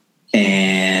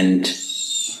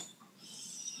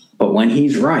 But when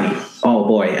he's right, oh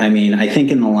boy, I mean, I think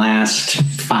in the last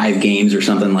 5 games or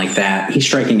something like that, he's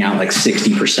striking out like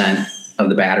 60% of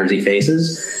the batters he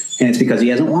faces. And it's because he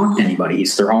hasn't walked anybody.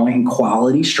 He's throwing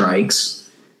quality strikes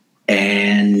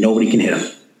and nobody can hit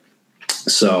him.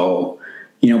 So,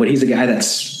 but he's a guy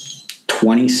that's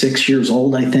 26 years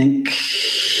old, I think.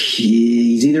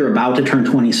 He's either about to turn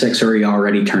 26 or he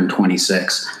already turned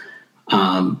 26.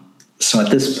 So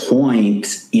at this point,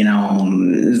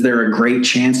 is there a great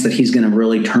chance that he's going to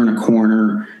really turn a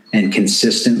corner and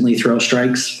consistently throw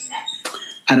strikes?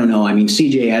 I don't know. I mean,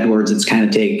 CJ Edwards, it's kind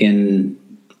of taken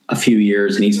a few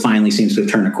years and he finally seems to have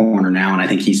turned a corner now. And I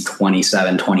think he's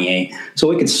 27, 28.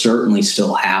 So it could certainly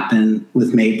still happen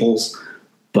with Maples,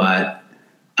 but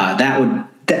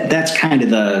that's kind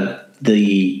of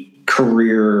the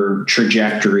career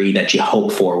trajectory that you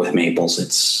hope for with Maples.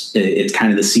 It's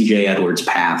kind of the CJ Edwards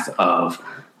path of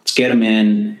let's get him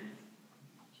in,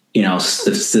 the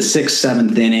 6th,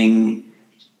 7th inning.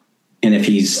 And if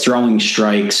he's throwing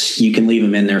strikes, you can leave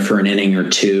him in there for an inning or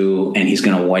two and he's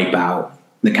going to wipe out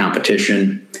the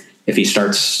competition. If he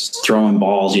starts throwing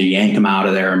balls, you yank him out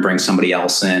of there and bring somebody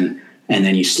else in. And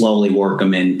then you slowly work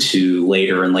him into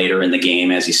later and later in the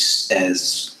game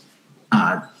as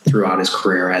throughout his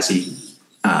career as he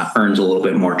earns a little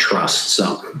bit more trust.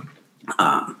 So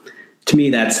to me,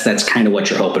 that's kind of what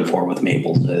you're hoping for with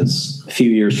Maples is a few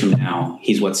years from now,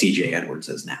 he's what CJ Edwards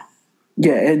is now.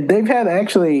 Yeah, and they've had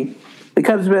the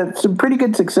Cubs have had some pretty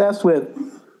good success with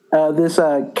this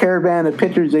caravan of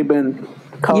pitchers they've been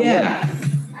calling up.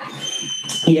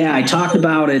 Yeah, I talked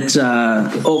about it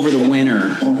over the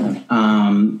winter.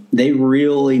 They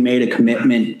really made a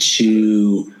commitment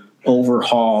to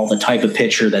overhaul the type of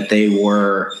pitcher that they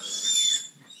were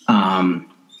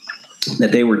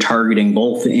targeting,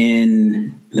 both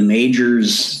in the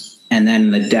majors and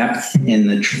then the depth in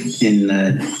their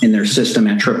system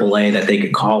at AAA that they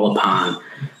could call upon.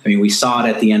 I mean, we saw it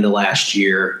at the end of last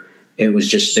year. It was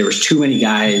just there was too many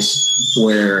guys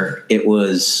where it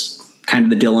was kind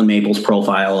of the Dylan Maples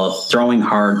profile of throwing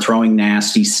hard, throwing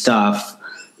nasty stuff,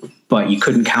 but you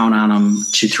couldn't count on them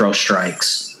to throw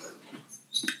strikes.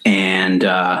 And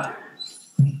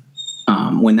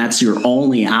when that's your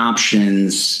only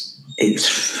options,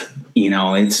 it's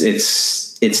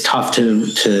tough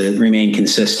to remain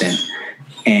consistent.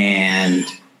 And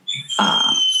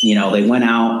they went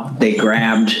out, they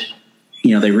grabbed,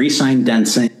 they re-signed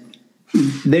Denson.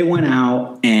 They went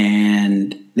out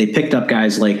and they picked up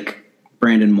guys like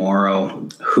Brandon Morrow,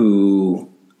 who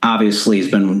obviously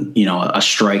has been, a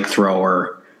strike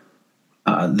thrower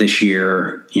this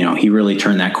year. He really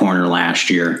turned that corner last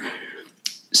year.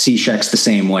 Cishek's the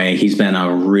same way. He's been a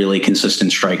really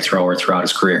consistent strike thrower throughout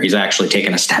his career. He's actually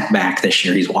taken a step back this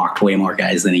year. He's walked way more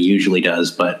guys than he usually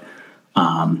does. But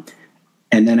and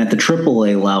then at the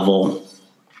AAA level,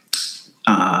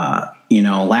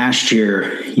 last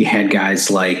year you had guys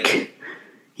like,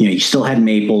 you still had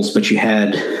Maples, but you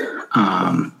had,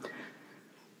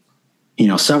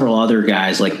 several other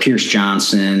guys like Pierce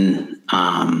Johnson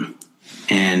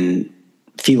and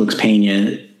Felix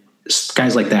Pena,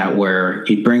 guys like that, where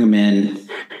you'd bring them in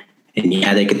and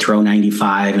they could throw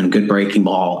 95 and a good breaking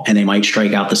ball, and they might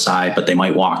strike out the side, but they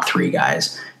might walk 3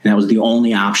 guys. And that was the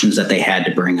only options that they had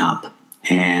to bring up.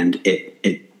 And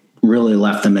it really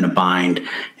left them in a bind.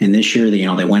 And this year,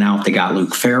 they went out, they got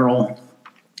Luke Farrell,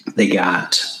 they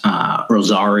got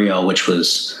Rosario, which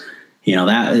was,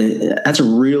 that's a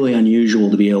really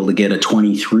unusual to be able to get a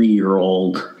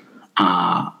 23-year-old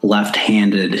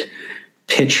left-handed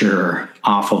pitcher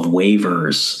off of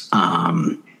waivers.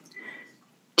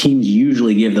 Teams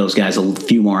usually give those guys a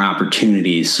few more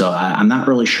opportunities. So I'm not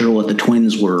really sure what the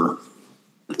Twins were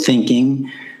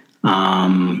thinking,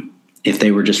 if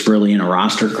they were just really in a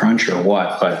roster crunch or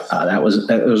what, but that was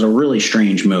a really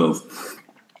strange move.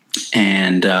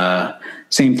 And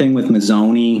same thing with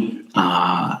Mazzoni.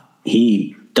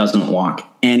 He doesn't walk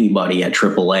anybody at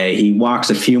AAA. He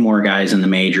walks a few more guys in the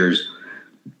majors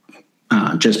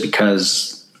just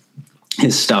because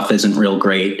his stuff isn't real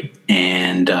great,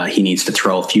 and he needs to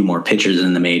throw a few more pitches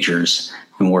in the majors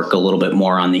and work a little bit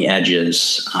more on the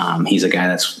edges. He's a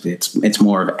guy it's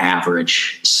more of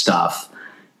average stuff,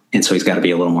 and so he's got to be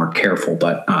a little more careful.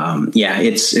 But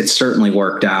it's certainly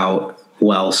worked out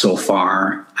well so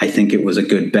far. I think it was a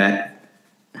good bet.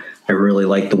 I really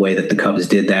like the way that the Cubs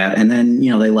did that. And then,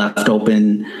 they left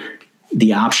open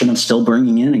the option of still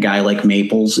bringing in a guy like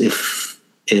Maples if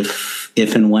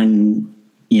and when,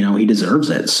 he deserves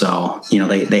it. So,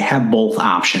 they have both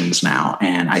options now.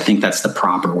 And I think that's the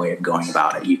proper way of going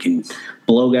about it. You can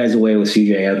blow guys away with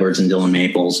CJ Edwards and Dylan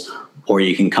Maples, or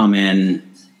you can come in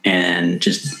and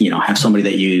just, have somebody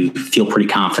that you feel pretty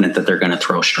confident that they're going to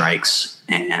throw strikes.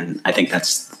 And I think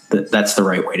that's the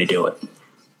right way to do it.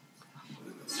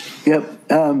 Yep.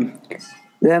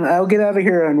 Then I'll get out of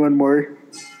here on one more.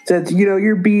 Since,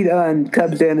 your beat on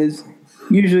Cubs Den is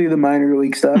usually the minor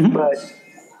league stuff, but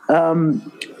I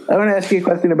want to ask you a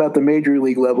question about the major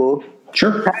league level.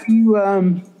 Sure. How do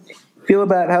you feel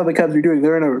about how the Cubs are doing?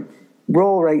 They're in a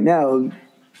roll right now.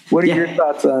 What are your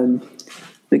thoughts on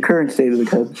the current state of the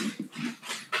Cubs?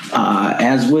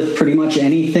 As with pretty much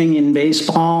anything in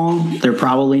baseball, they're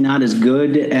probably not as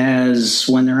good as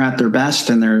when they're at their best,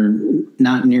 and they're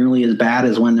not nearly as bad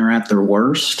as when they're at their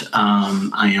worst.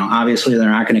 Obviously they're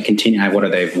not going to continue. What are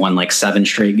they've won like 7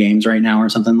 straight games right now or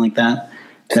something like that.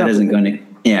 That isn't going to,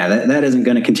 that isn't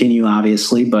going to continue,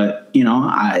 obviously. But in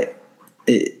our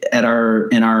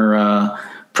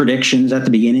predictions at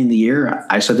the beginning of the year,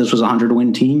 I said this was a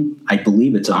 100-win team. I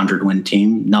believe it's a 100-win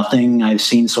team. Nothing I've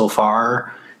seen so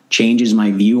far changes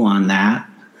my view on that.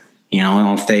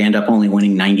 If they end up only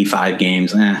winning 95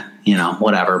 games,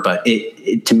 whatever. But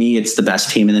to me, it's the best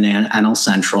team in the NL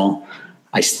Central.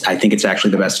 I think it's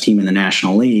actually the best team in the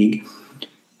National League.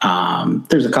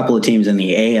 There's a couple of teams in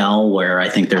the AL where I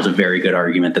think there's a very good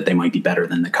argument that they might be better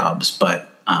than the Cubs. But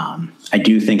I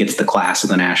do think it's the class of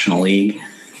the National League.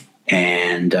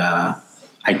 And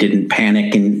I didn't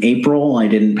panic in April. I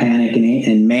didn't panic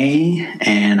in May.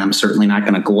 And I'm certainly not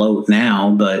going to gloat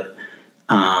now. But,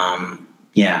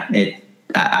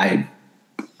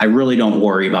 I really don't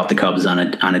worry about the Cubs on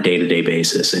a day-to-day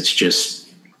basis. It's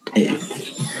just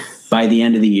by the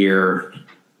end of the year,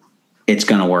 it's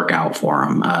going to work out for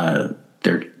them.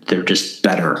 They're just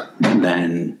better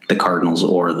than the Cardinals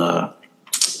or the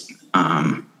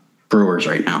Brewers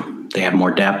right now. They have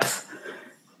more depth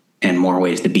and more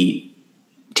ways to beat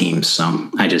teams.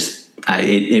 So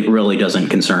it really doesn't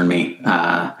concern me.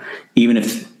 Even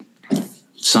if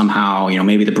somehow,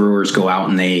 maybe the Brewers go out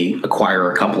and they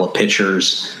acquire a couple of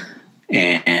pitchers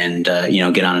and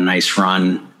get on a nice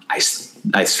run. I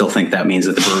still think that means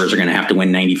that the Brewers are going to have to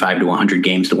win 95 to 100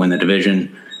 games to win the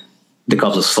division. The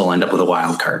Cubs will still end up with a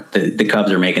wild card. The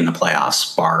Cubs are making the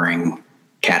playoffs, barring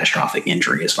catastrophic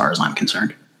injury, as far as I'm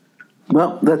concerned.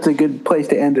 Well, that's a good place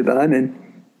to end it on, and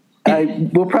I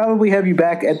will probably have you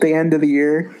back at the end of the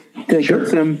year to get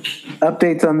some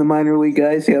updates on the minor league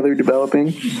guys, see how they're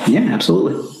developing. Yeah,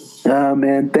 absolutely.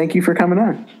 And thank you for coming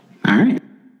on. All right.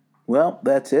 Well,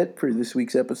 that's it for this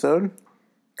week's episode.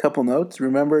 Couple notes.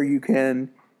 Remember, you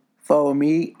can follow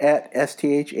me at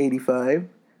STH85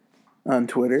 on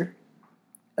Twitter.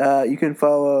 You can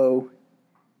follow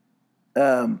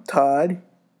Todd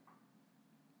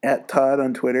at Todd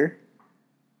on Twitter.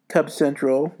 Cubs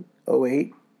Central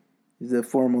 08 is the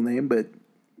formal name, but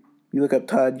if you look up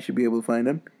Todd, you should be able to find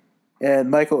him. And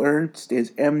Michael Ernst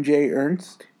is MJ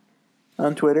Ernst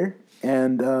on Twitter.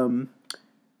 And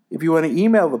if you want to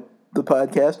email the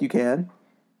podcast, you can.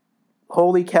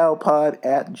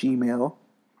 holycowpod@gmail.com.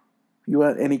 If you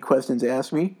want any questions,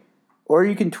 ask me. Or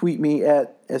you can tweet me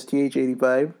at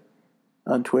STH85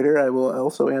 on Twitter. I will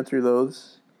also answer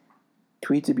those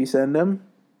tweets if you send them.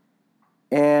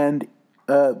 And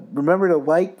remember to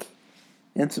like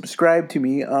and subscribe to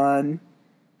me on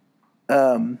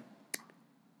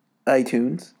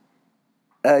iTunes.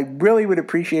 I really would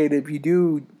appreciate it if you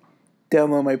do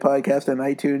download my podcast on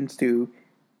iTunes to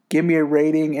give me a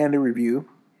rating and a review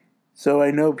so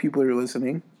I know people are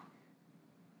listening.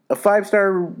 A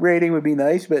 5-star rating would be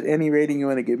nice, but any rating you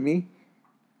want to give me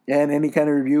and any kind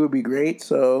of review would be great.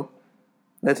 So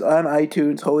that's on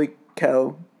iTunes, Holy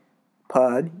Cow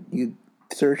Pod. You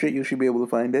search it, you should be able to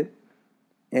find it.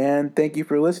 And thank you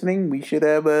for listening. We should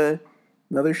have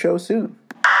another show soon.